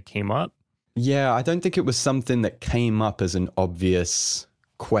something that came up? Yeah, I don't think it was something that came up as an obvious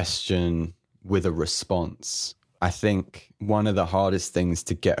question with a response. I think one of the hardest things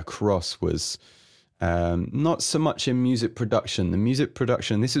to get across was not so much in music production. The music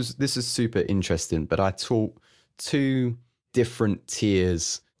production, this is super interesting, but I taught 2 different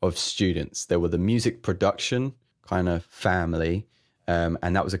tiers of students. There were the music production kind of family,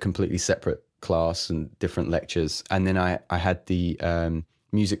 And that was a completely separate class and different lectures. And then I had the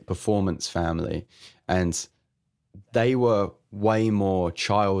music performance family, and they were way more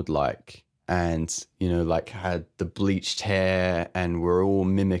childlike and, you know, like had the bleached hair and were all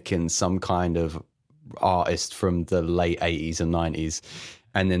mimicking some kind of artist from the late 80s and 90s.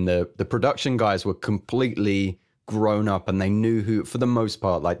 And then the production guys were completely grown up, and they knew who, for the most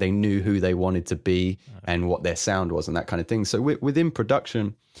part, like they knew who they wanted to be and what their sound was and that kind of thing. So within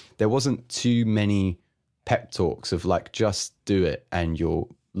production, there wasn't too many pep talks of like, just do it and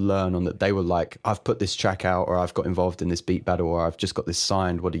you'll learn on that. They were like, I've put this track out, or I've got involved in this beat battle, or I've just got this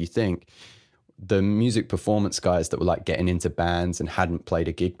signed. What do you think? The music performance guys that were like getting into bands and hadn't played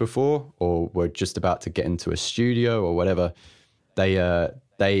a gig before, or were just about to get into a studio or whatever,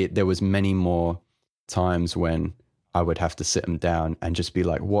 there was many more times when I would have to sit them down and just be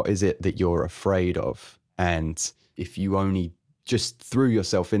like, what is it that you're afraid of? And if you only just threw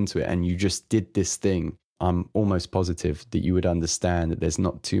yourself into it and you just did this thing, I'm almost positive that you would understand that there's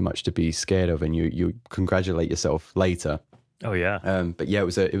not too much to be scared of, and you congratulate yourself later. Oh yeah. But yeah, it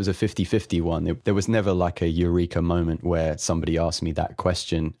was a 50-50 one. There was never like a eureka moment where somebody asked me that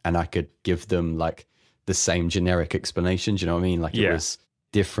question and I could give them like the same generic explanation. Do you know what I mean? Like it was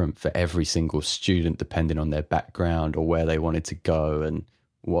different for every single student depending on their background or where they wanted to go and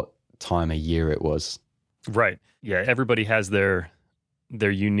what time of year it was. Right. Yeah. Everybody has their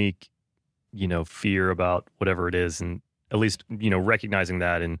unique, you know, fear about whatever it is. And at least, you know, recognizing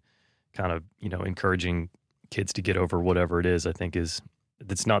that and kind of, you know, encouraging kids to get over whatever it is, I think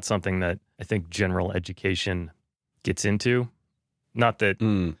that's not something that I think general education gets into. Not that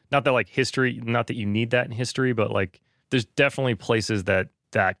like history, not that you need that in history, but like there's definitely places that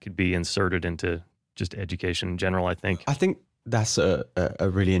could be inserted into just education in general, I think. I think that's a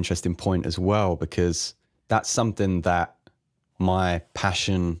really interesting point as well, because that's something that my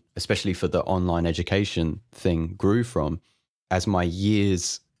passion, especially for the online education thing, grew from. As my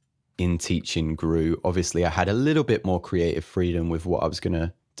years in teaching grew, obviously I had a little bit more creative freedom with what I was going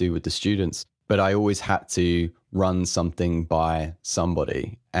to do with the students, but I always had to run something by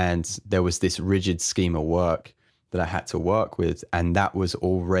somebody. And there was this rigid scheme of work that I had to work with, and that was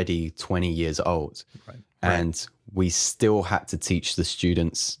already 20 years old. Right. And we still had to teach the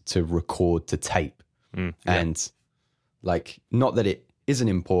students to record to tape. And like, not that it isn't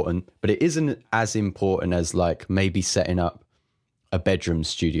important, but it isn't as important as like maybe setting up a bedroom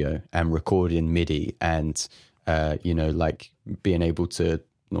studio and recording MIDI and, you know, like being able to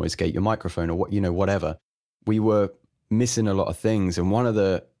noise gate your microphone or what, you know, whatever. We were missing a lot of things. And one of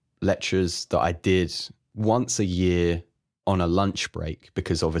the lectures that I did once a year on a lunch break,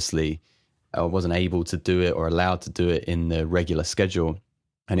 because obviously I wasn't able to do it or allowed to do it in the regular schedule.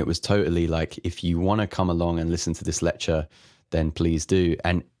 And it was totally like, if you want to come along and listen to this lecture, then please do.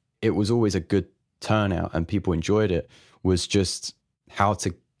 And it was always a good turnout and people enjoyed it, was just how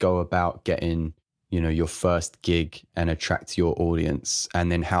to go about getting, you know, your first gig and attract your audience,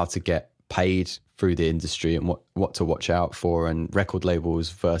 and then how to get paid through the industry and what to watch out for, and record labels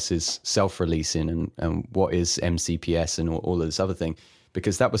versus self-releasing, and what is MCPS and all of this other thing,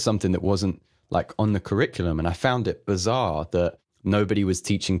 because that was something that wasn't like on the curriculum. And I found it bizarre that nobody was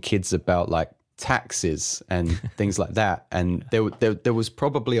teaching kids about like taxes and things like that. And there was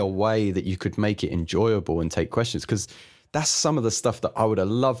probably a way that you could make it enjoyable and take questions, because that's some of the stuff that I would have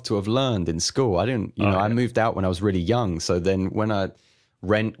loved to have learned in school. I didn't, you know, I moved out when I was really young. So then when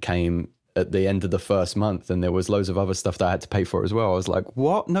rent came at the end of the first month and there was loads of other stuff that I had to pay for as well, I was like,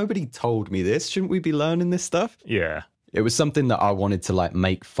 what? Nobody told me this. Shouldn't we be learning this stuff? Yeah. It was something that I wanted to like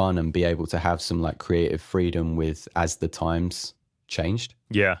make fun and be able to have some like creative freedom with as the times changed.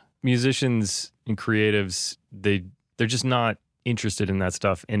 Yeah. Musicians and creatives, they're just not interested in that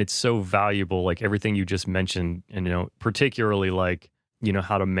stuff, and it's so valuable, like everything you just mentioned, and you know, particularly like, you know,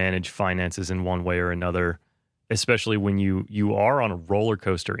 how to manage finances in one way or another, especially when you are on a roller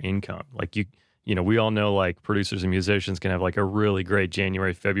coaster income. Like you know, we all know like producers and musicians can have like a really great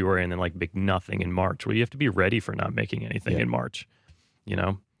January, February, and then like make nothing in March. Well, you have to be ready for not making anything in March, you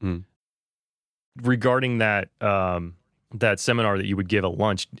know. Regarding that that seminar that you would give at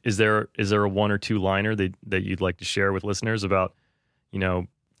lunch, is there a one or two liner that you'd like to share with listeners about, you know,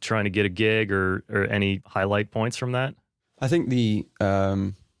 trying to get a gig or any highlight points from that? I think the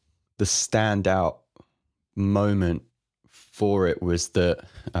standout moment for it was that,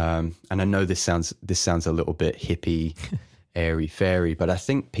 and I know this sounds a little bit hippie, airy fairy, but I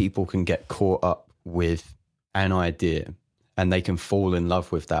think people can get caught up with an idea and they can fall in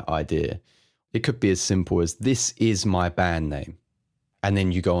love with that idea. It could be as simple as, this is my band name. And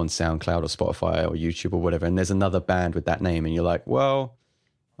then you go on SoundCloud or Spotify or YouTube or whatever, and there's another band with that name, and you're like, well,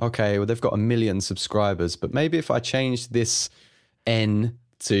 okay, well, they've got 1 million subscribers, but maybe if I change this N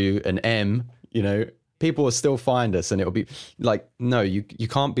to an M, people will still find us, and it'll be like, no, you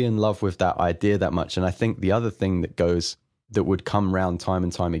can't be in love with that idea that much. And I think the other thing that would come round time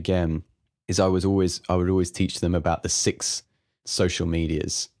and time again is I would always teach them about the 6 social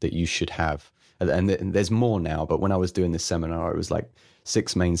medias that you should have. And there's more now, but when I was doing this seminar, it was like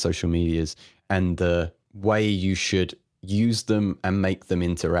 6 main social medias and the way you should use them and make them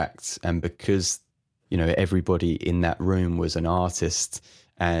interact. And because, everybody in that room was an artist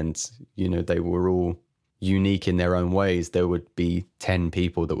and, they were all unique in their own ways, there would be 10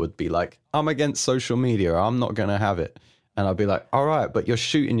 people that would be like, I'm against social media, I'm not going to have it. And I'd be like, all right, but you're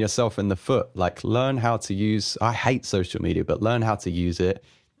shooting yourself in the foot. Like, learn how to use, I hate social media, but learn how to use it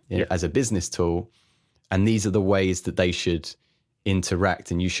as a business tool. And these are the ways that they should interact,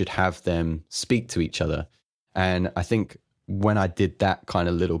 and you should have them speak to each other. And I think when I did that kind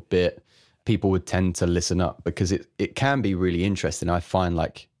of little bit, people would tend to listen up, because it can be really interesting. I find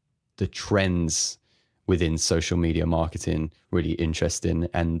like the trends within social media marketing really interesting,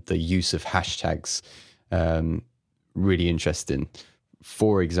 and the use of hashtags really interesting.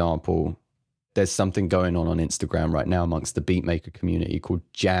 For example, there's something going on Instagram right now amongst the beatmaker community called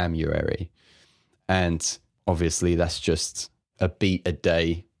Jamuary. And obviously that's just a beat a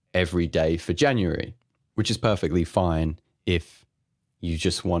day, every day for January, which is perfectly fine if you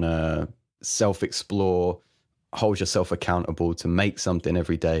just want to self-explore, hold yourself accountable to make something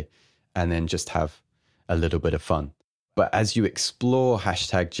every day, and then just have a little bit of fun. But as you explore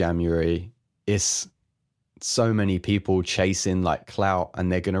hashtag January, it's so many people chasing like clout,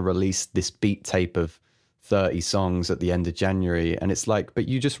 and they're going to release this beat tape of 30 songs at the end of January. And it's like, but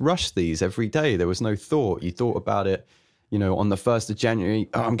you just rushed these every day. There was no thought. You thought about it, on the 1st of January,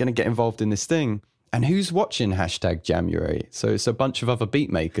 I'm going to get involved in this thing. And who's watching hashtag January? So it's a bunch of other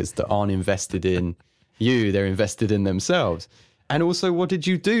beat makers that aren't invested in you. They're invested in themselves. And also, what did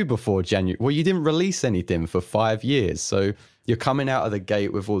you do before January? Well, you didn't release anything for 5 years. So you're coming out of the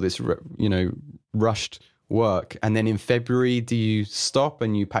gate with all this, rushed work. And then in February, do you stop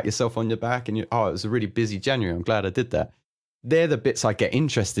and you pat yourself on your back and it was a really busy January, I'm glad I did that. They're the bits I get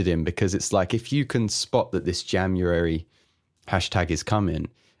interested in, because it's like, if you can spot that this January hashtag is coming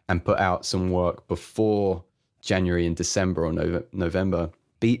and put out some work before January and December or November,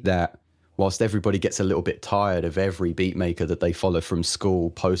 beat that, whilst everybody gets a little bit tired of every beat maker that they follow from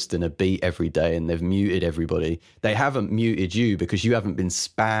school posting a beat every day, and they've muted everybody. They haven't muted you because you haven't been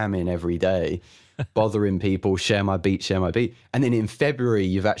spamming every day, bothering people, share my beat. And then in February,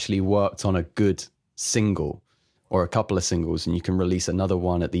 you've actually worked on a good single or a couple of singles, and you can release another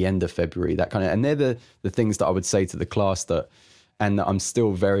one at the end of February, that kind of, and they're the things that I would say to the class that I'm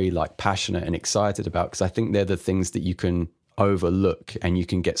still very like passionate and excited about, because I think they're the things that you can overlook and you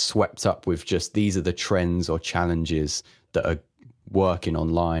can get swept up with. Just, these are the trends or challenges that are working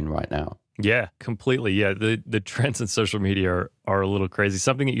online right now. Yeah, completely. Yeah, the trends in social media are a little crazy.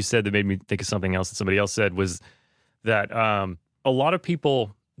 Something that you said that made me think of something else that somebody else said was that a lot of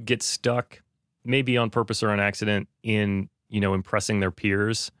people get stuck, maybe on purpose or on accident, in, impressing their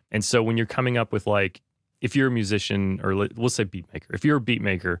peers. And so when you're coming up with, like, if you're a musician, or we'll say beat maker, if you're a beat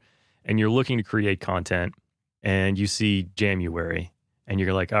maker and you're looking to create content and you see January and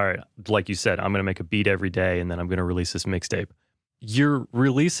you're like, all right, like you said, I'm going to make a beat every day and then I'm going to release this mixtape. You're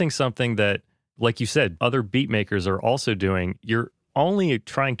releasing something that, like you said, other beat makers are also doing. You're only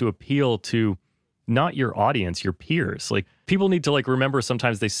trying to appeal to not your audience, your peers. Like, people need to remember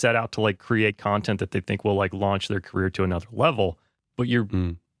sometimes they set out to create content that they think will launch their career to another level. But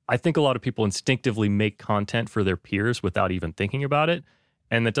I think a lot of people instinctively make content for their peers without even thinking about it.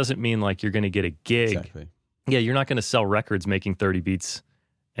 And that doesn't mean you're going to get a gig. Exactly. Yeah, you're not going to sell records making 30 beats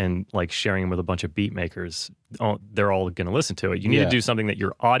and sharing them with a bunch of beat makers. They're all going to listen to it. You need to do something that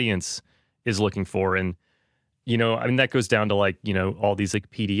your audience is looking for. And, that goes down to all these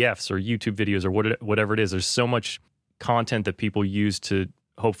PDFs or YouTube videos or whatever it is. There's so much content that people use to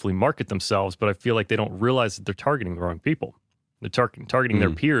hopefully market themselves, but I feel like they don't realize that they're targeting the wrong people. They're targeting their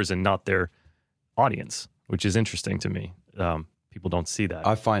peers and not their audience, which is interesting to me. People don't see that.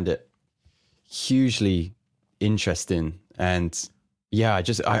 I find it hugely interesting. And yeah,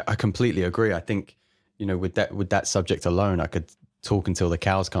 I completely agree. I think, with that subject alone, I could talk until the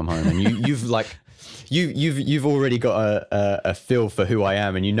cows come home. And you've already got a feel for who I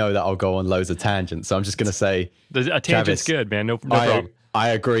am, and that I'll go on loads of tangents. So I'm just going to say, a tangent's good, man. No problem. I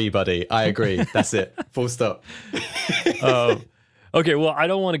agree, buddy. I agree. That's it. Full stop. Okay. Well, I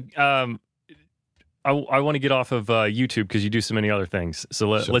don't want to. I want to get off of YouTube because you do so many other things.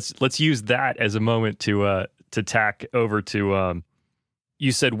 So Sure. let's use that as a moment to tack over to.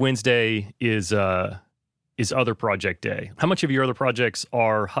 You said Wednesday is other project day. How much of your other projects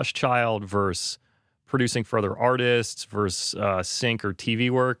are Hushchild versus producing for other artists versus sync or TV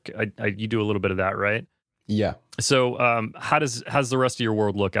work? You do a little bit of that, right? Yeah. So how's the rest of your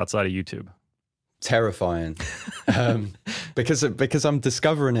world look outside of YouTube? Terrifying. Because I'm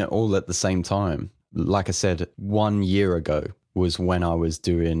discovering it all at the same time. Like I said, 1 year ago was when I was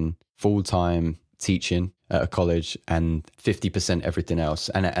doing full-time teaching at a college and 50% everything else.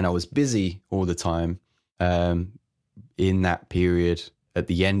 And I was busy all the time. In that period, at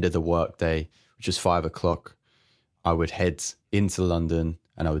the end of the workday, which is 5 o'clock, I would head into London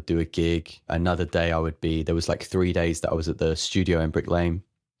and I would do a gig. Another day there was like 3 days that I was at the studio in Brick Lane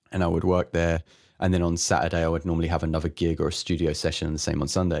and I would work there. And then on Saturday, I would normally have another gig or a studio session, and the same on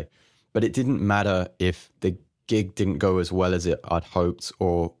Sunday. But it didn't matter if the gig didn't go as well as I'd hoped,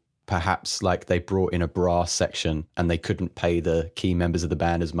 or perhaps like they brought in a brass section and they couldn't pay the key members of the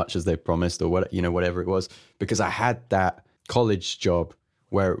band as much as they promised, or whatever it was, because I had that college job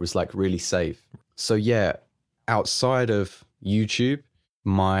where it was like really safe. So yeah, outside of YouTube,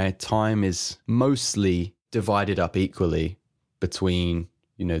 my time is mostly divided up equally between,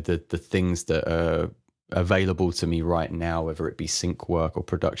 the things that are available to me right now, whether it be sync work or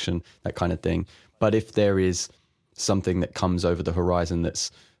production, that kind of thing. But if there is something that comes over the horizon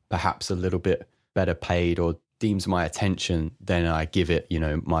that's perhaps a little bit better paid or deems my attention, then I give it,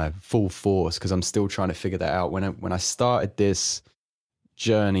 my full force, because I'm still trying to figure that out. When I started this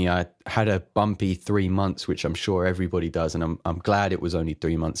journey, I had a bumpy 3 months, which I'm sure everybody does, and I'm glad it was only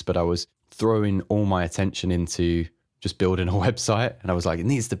 3 months, but I was throwing all my attention into just building a website, and I was like, it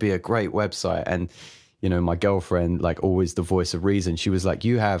needs to be a great website. And my girlfriend, like always the voice of reason, she was like,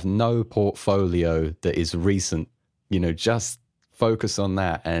 you have no portfolio that is recent, just focus on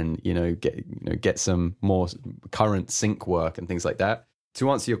that and, get some more current sync work and things like that.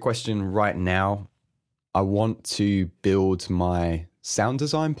 To answer your question right now, I want to build my sound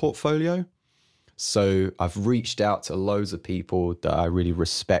design portfolio. So I've reached out to loads of people that I really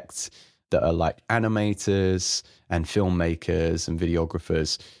respect that are like animators and filmmakers and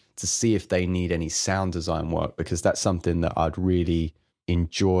videographers to see if they need any sound design work, because that's something that I'd really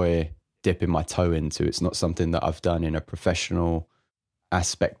enjoy dipping my toe into. It's not something that I've done in a professional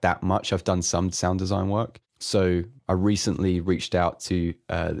aspect that much. I've done some sound design work. So I recently reached out to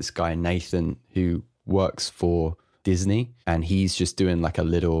this guy, Nathan, who works for Disney, and he's just doing like a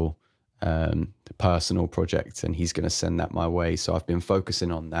little personal project, and he's going to send that my way. So I've been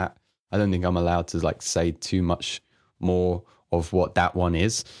focusing on that. I don't think I'm allowed to like say too much more of what that one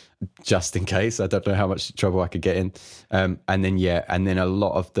is, just in case. I don't know how much trouble I could get in. And then a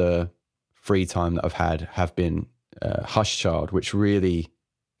lot of the free time that I've had have been Hushchild, which really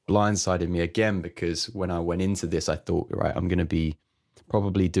blindsided me again, because when I went into this, I thought, right, I'm going to be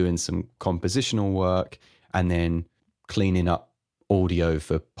probably doing some compositional work and then cleaning up audio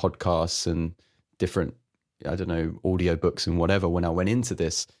for podcasts and different, audio books and whatever when I went into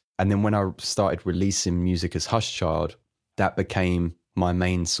this. And then when I started releasing music as Hushchild, that became my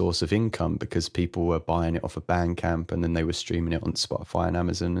main source of income, because people were buying it off of Bandcamp and then they were streaming it on Spotify and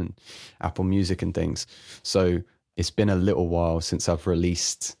Amazon and Apple Music and things. So it's been a little while since I've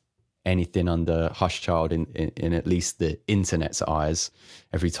released anything under Hushchild in at least the internet's eyes.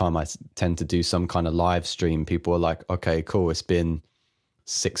 Every time I tend to do some kind of live stream, people are like, okay, cool, it's been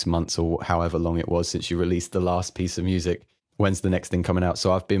 6 months or however long it was since you released the last piece of music. When's the next thing coming out?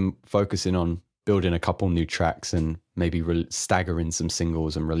 So I've been focusing on building a couple new tracks and maybe staggering some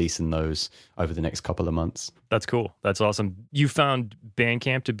singles and releasing those over the next couple of months. That's cool. That's awesome. You found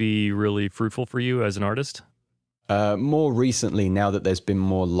Bandcamp to be really fruitful for you as an artist? More recently, now that there's been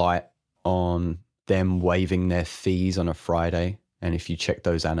more light on them waiving their fees on a Friday. And if you check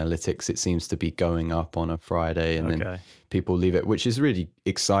those analytics, it seems to be going up on a Friday, and then people leave it, which is really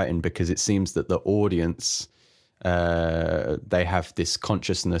exciting, because it seems that the audience, they have this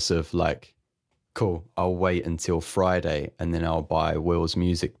consciousness of like, cool, I'll wait until Friday and then I'll buy Will's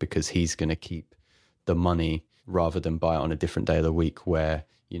music because he's going to keep the money, rather than buy it on a different day of the week where,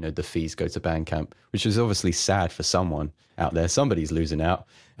 the fees go to Bandcamp, which is obviously sad for someone out there. Somebody's losing out.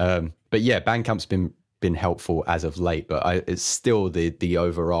 But yeah, Bandcamp's been helpful as of late, but it's still the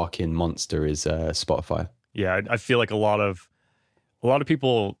overarching monster is Spotify. Yeah, I feel like a lot of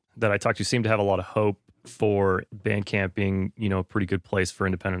people that I talk to seem to have a lot of hope for Bandcamp being, a pretty good place for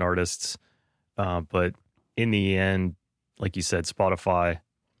independent artists. But in the end, like you said, Spotify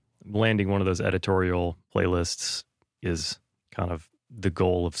landing one of those editorial playlists is kind of the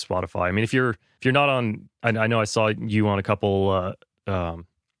goal of Spotify. I mean, if you're not on, I know I saw you on a couple,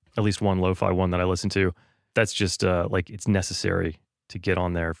 at least one lo-fi one that I listened to. That's just like it's necessary to get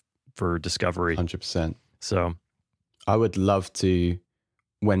on there for discovery. 100%. So I would love to,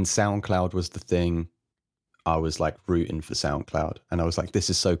 when SoundCloud was the thing, I was like rooting for SoundCloud. And I was like, this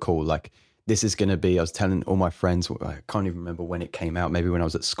is so cool. Like, this is going to be, I was telling all my friends, I can't even remember when it came out, maybe when I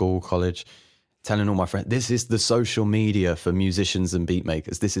was at school, college, telling all my friends, this is the social media for musicians and beat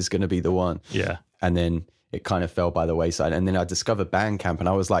makers. This is going to be the one. yeah, And then it kind of fell by the wayside. And then I discovered Bandcamp and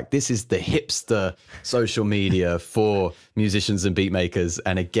I was like, this is the hipster social media for musicians and beat makers.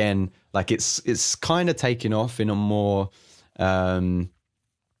 And again, like it's kind of taken off in a more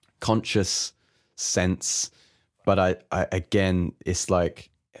conscious sense. But I again, it's like,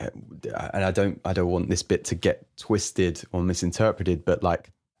 and I don't want this bit to get twisted or misinterpreted, but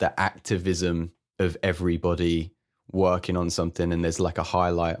like the activism of everybody working on something, and there's like a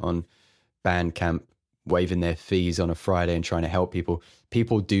highlight on Bandcamp waiving their fees on a Friday and trying to help people.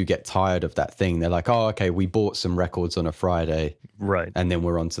 People do get tired of that thing. They're like, oh, okay, we bought some records on a Friday, right, and then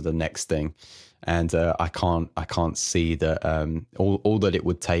we're on to the next thing. And I can't see that all that it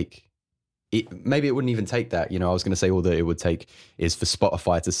would take. Maybe it wouldn't even take that. You know, I was going to say all that it would take is for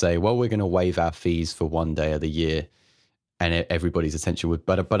Spotify to say, well, we're going to waive our fees for one day of the year, and everybody's attention would.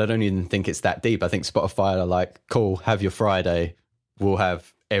 But I don't even think it's that deep. I think Spotify are like, cool, have your Friday. We'll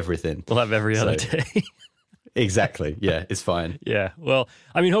have everything. We'll have every other day. Exactly. Yeah, it's fine. Yeah. Well,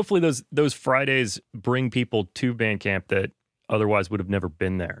 I mean, hopefully those Fridays bring people to Bandcamp that otherwise would have never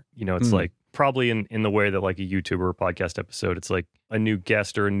been there. You know, it's like probably in the way that like a YouTube or a podcast episode, it's like a new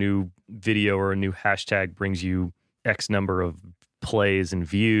guest or a new video or a new hashtag brings you X number of plays and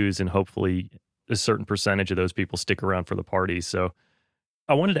views, and hopefully a certain percentage of those people stick around for the party. So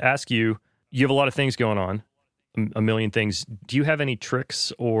I wanted to ask you, you have a lot of things going on, a million things. Do you have any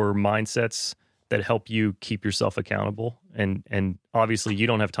tricks or mindsets that help you keep yourself accountable? And obviously you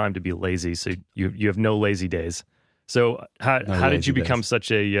don't have time to be lazy, so you have no lazy days. So how did you become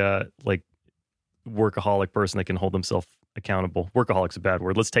such a like workaholic person that can hold themselves accountable? Workaholic's a bad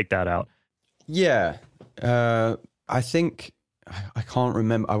word. Let's take that out. Yeah. I think I can't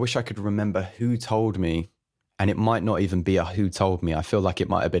remember. I wish I could remember who told me, and it might not even be a who told me. I feel like it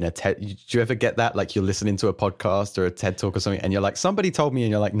might have been a TED. Do you ever get that? Like you're listening to a podcast or a TED talk or something, and you're like, somebody told me,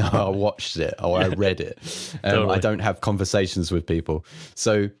 and you're like, no, I watched it or I read it. Totally. I don't have conversations with people.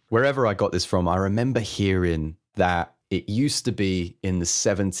 So wherever I got this from, I remember hearing that it used to be in the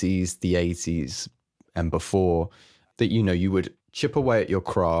 70s, the 80s, and before that, you know, you would chip away at your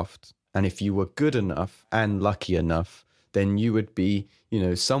craft. And if you were good enough and lucky enough, then you would be, you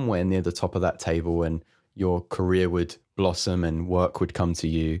know, somewhere near the top of that table, and your career would blossom and work would come to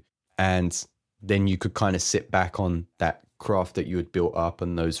you. And then you could kind of sit back on that craft that you had built up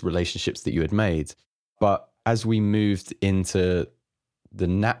and those relationships that you had made. But as we moved into the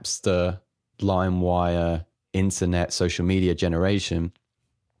Napster, LimeWire, internet, social media generation,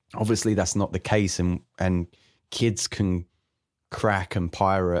 obviously that's not the case. And kids can crack and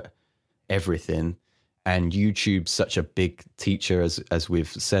pirate everything. And YouTube's such a big teacher, as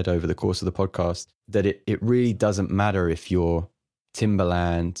we've said over the course of the podcast, that it really doesn't matter if you're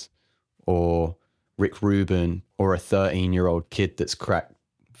Timbaland or Rick Rubin or a 13-year-old kid that's cracked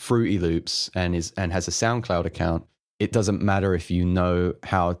Fruity Loops and has a SoundCloud account. It doesn't matter if you know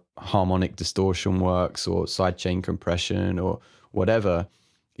how harmonic distortion works or sidechain compression or whatever.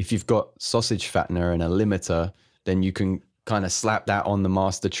 If you've got sausage fattener and a limiter, then you can kind of slap that on the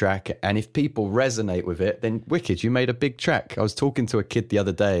master track. And if people resonate with it, then wicked, you made a big track. I was talking to a kid the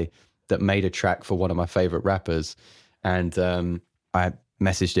other day that made a track for one of my favorite rappers. And I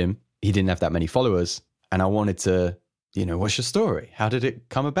messaged him. He didn't have that many followers. And I wanted to, you know, what's your story? How did it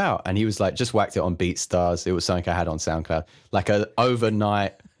come about? And he was like, just whacked it on BeatStars. It was something I had on SoundCloud. Like a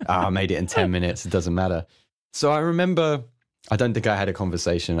overnight, I made it in 10 minutes. It doesn't matter. So I remember, I don't think I had a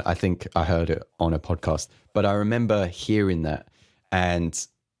conversation. I think I heard it on a podcast. But I remember hearing that and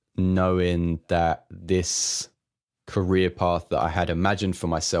knowing that this career path that I had imagined for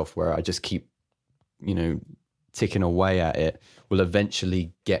myself, where I just keep, you know, ticking away at it, will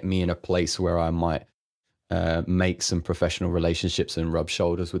eventually get me in a place where I might make some professional relationships and rub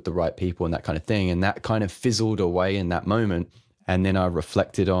shoulders with the right people and that kind of thing. And that kind of fizzled away in that moment. And then I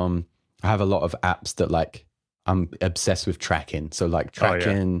reflected on, I have a lot of apps that like, I'm obsessed with tracking. So like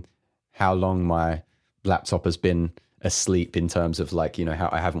tracking how long my laptop has been asleep in terms of like, you know, how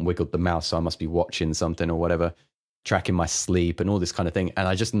I haven't wiggled the mouse, so I must be watching something or whatever, tracking my sleep and all this kind of thing. And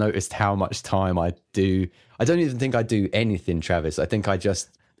I just noticed how much time I do. I don't even think I do anything, Travis. I think I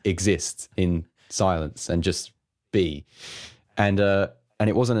just exist in silence and just be. And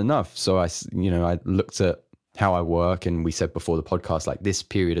it wasn't enough. So I looked at how I work, and we said before the podcast, like this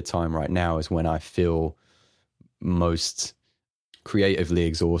period of time right now is when I feel most creatively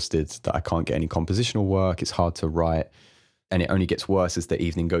exhausted, that I can't get any compositional work. It's hard to write, and it only gets worse as the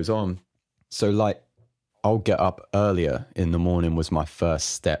evening goes on. So like I'll get up earlier in the morning was my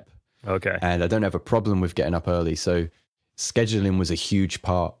first step. Okay. And I don't have a problem with getting up early. So scheduling was a huge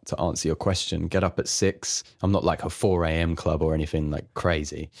part to answer your question. Get up at 6. I'm not like a 4 a.m. club or anything like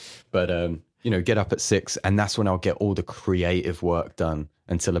crazy, but get up at 6, and that's when I'll get all the creative work done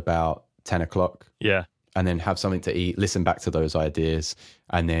until about 10 o'clock. Yeah. And then have something to eat, listen back to those ideas,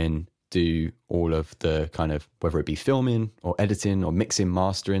 and then do all of the kind of, whether it be filming or editing or mixing,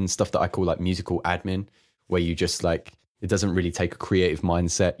 mastering, stuff that I call like musical admin, where you just like, it doesn't really take a creative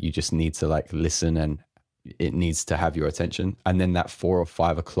mindset. You just need to like listen, and it needs to have your attention. And then that 4 or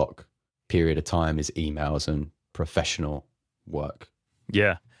 5 o'clock period of time is emails and professional work.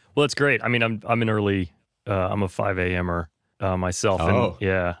 Yeah. Well, it's great. I mean, I'm an early, I'm a 5 a.m.er myself. Oh. And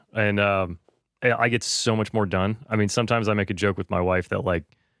yeah. And I get so much more done. I mean, sometimes I make a joke with my wife that like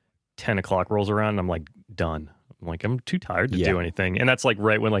 10 o'clock rolls around and I'm like done. I'm like, I'm too tired to do anything. And that's like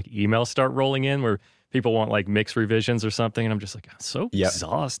right when like emails start rolling in, where people want like mix revisions or something. And I'm just like, I'm so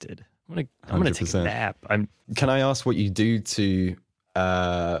exhausted. I'm gonna take a nap. Can I ask what you do to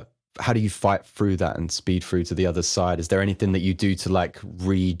how do you fight through that and speed through to the other side? Is there anything that you do to like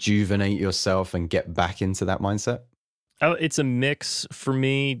rejuvenate yourself and get back into that mindset? Oh, it's a mix for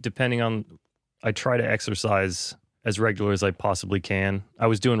me, depending on, I try to exercise as regular as I possibly can. I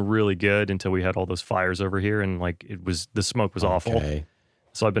was doing really good until we had all those fires over here, and like the smoke was awful.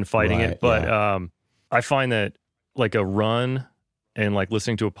 So I've been fighting it. But I find that like a run and like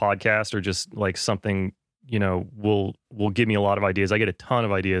listening to a podcast or just like something, will give me a lot of ideas. I get a ton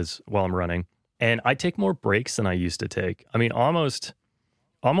of ideas while I'm running, and I take more breaks than I used to take. I mean, almost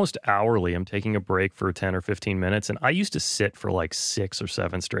hourly, I'm taking a break for 10 or 15 minutes. And I used to sit for like 6 or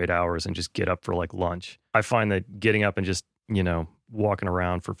 7 straight hours and just get up for like lunch. I find that getting up and just, walking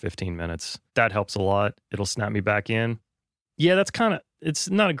around for 15 minutes, that helps a lot. It'll snap me back in. Yeah, it's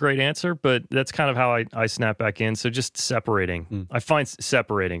not a great answer, but that's kind of how I snap back in. So just separating. I find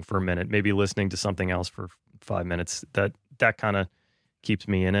separating for a minute, maybe listening to something else for 5 minutes, that kind of keeps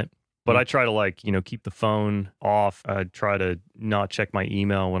me in it. But I try to like, keep the phone off. I try to not check my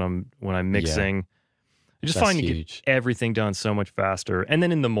email when I'm mixing. Yeah. I just find you get everything done so much faster. And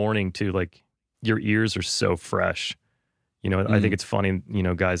then in the morning too, like your ears are so fresh. I think it's funny,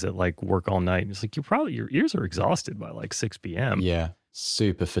 guys that like work all night. It's like your ears are exhausted by like 6 p.m. Yeah,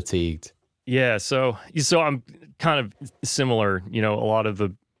 super fatigued. Yeah, so I'm kind of similar. A lot of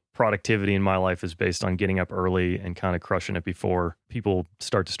the productivity in my life is based on getting up early and kind of crushing it before people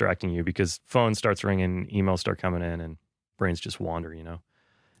start distracting you, because phone starts ringing, emails start coming in, and brains just wander,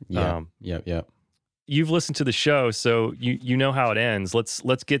 Yeah. You've listened to the show, so you know how it ends.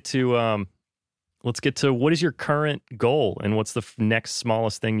 Let's get to what is your current goal, and what's the next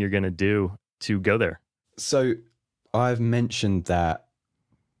smallest thing you're going to do to go there? So I've mentioned that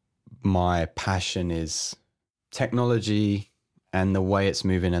my passion is technology and the way it's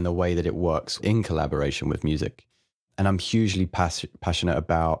moving and the way that it works in collaboration with music. And I'm hugely passionate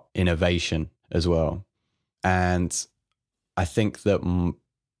about innovation as well. And I think that,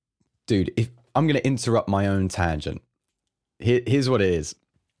 dude, if I'm going to interrupt my own tangent, here's what it is.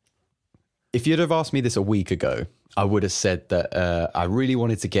 If you'd have asked me this a week ago, I would have said that I really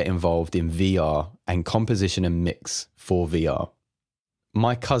wanted to get involved in VR and composition and mix for VR.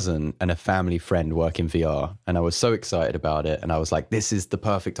 My cousin and a family friend work in VR, and I was so excited about it. And I was like, this is the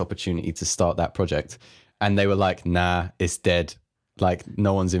perfect opportunity to start that project. And they were like, nah, it's dead. Like,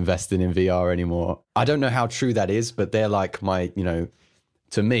 no one's investing in VR anymore. I don't know how true that is, but they're like my,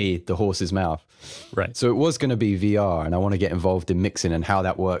 to me, the horse's mouth. Right. So it was going to be VR, and I want to get involved in mixing and how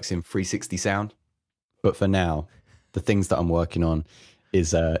that works in 360 sound. But for now, the things that I'm working on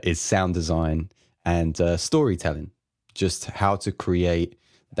is sound design and storytelling. Just how to create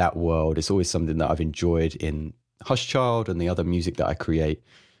that world. It's always something that I've enjoyed in Hushchild and the other music that I create,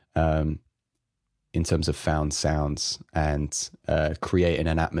 in terms of found sounds and creating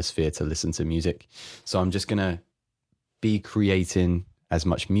an atmosphere to listen to music. So I'm just going to be creating as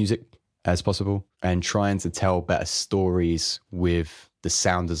much music as possible and trying to tell better stories with the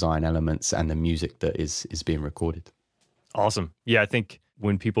sound design elements and the music that is being recorded. Awesome. Yeah, I think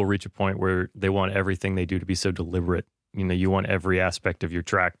when people reach a point where they want everything they do to be so deliberate, you want every aspect of your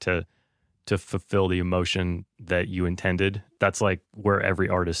track to fulfill the emotion that you intended. That's like where every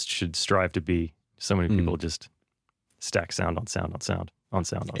artist should strive to be. So many people just stack sound on sound on sound on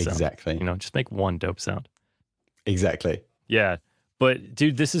sound on sound. Exactly. Just make one dope sound. Exactly. Yeah. But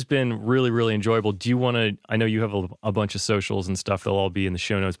dude, this has been really, really enjoyable. Do you want to, I know you have a bunch of socials and stuff. They'll all be in the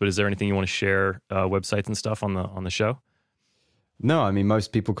show notes, but is there anything you want to share, websites and stuff on the show? No, I mean,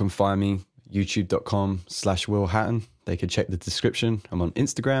 most people can find me youtube.com/Will Hatton. They could check the description. I'm on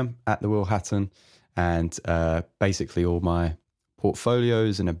Instagram @the Will Hatton, and basically all my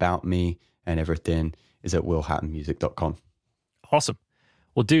portfolios and about me and everything is at willhattonmusic.com. Awesome.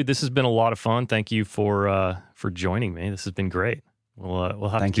 Well, dude, this has been a lot of fun. Thank you for joining me. This has been great. We'll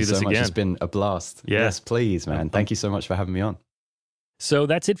have to do this again. Thank you so much. It's been a blast. Yeah. Yes, please, man. Thank you so much for having me on. So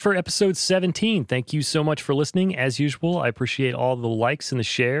that's it for episode 17. Thank you so much for listening. As usual, I appreciate all the likes and the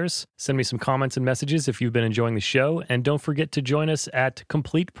shares. Send me some comments and messages if you've been enjoying the show. And don't forget to join us at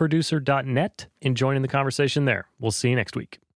completeproducer.net and join in the conversation there. We'll see you next week.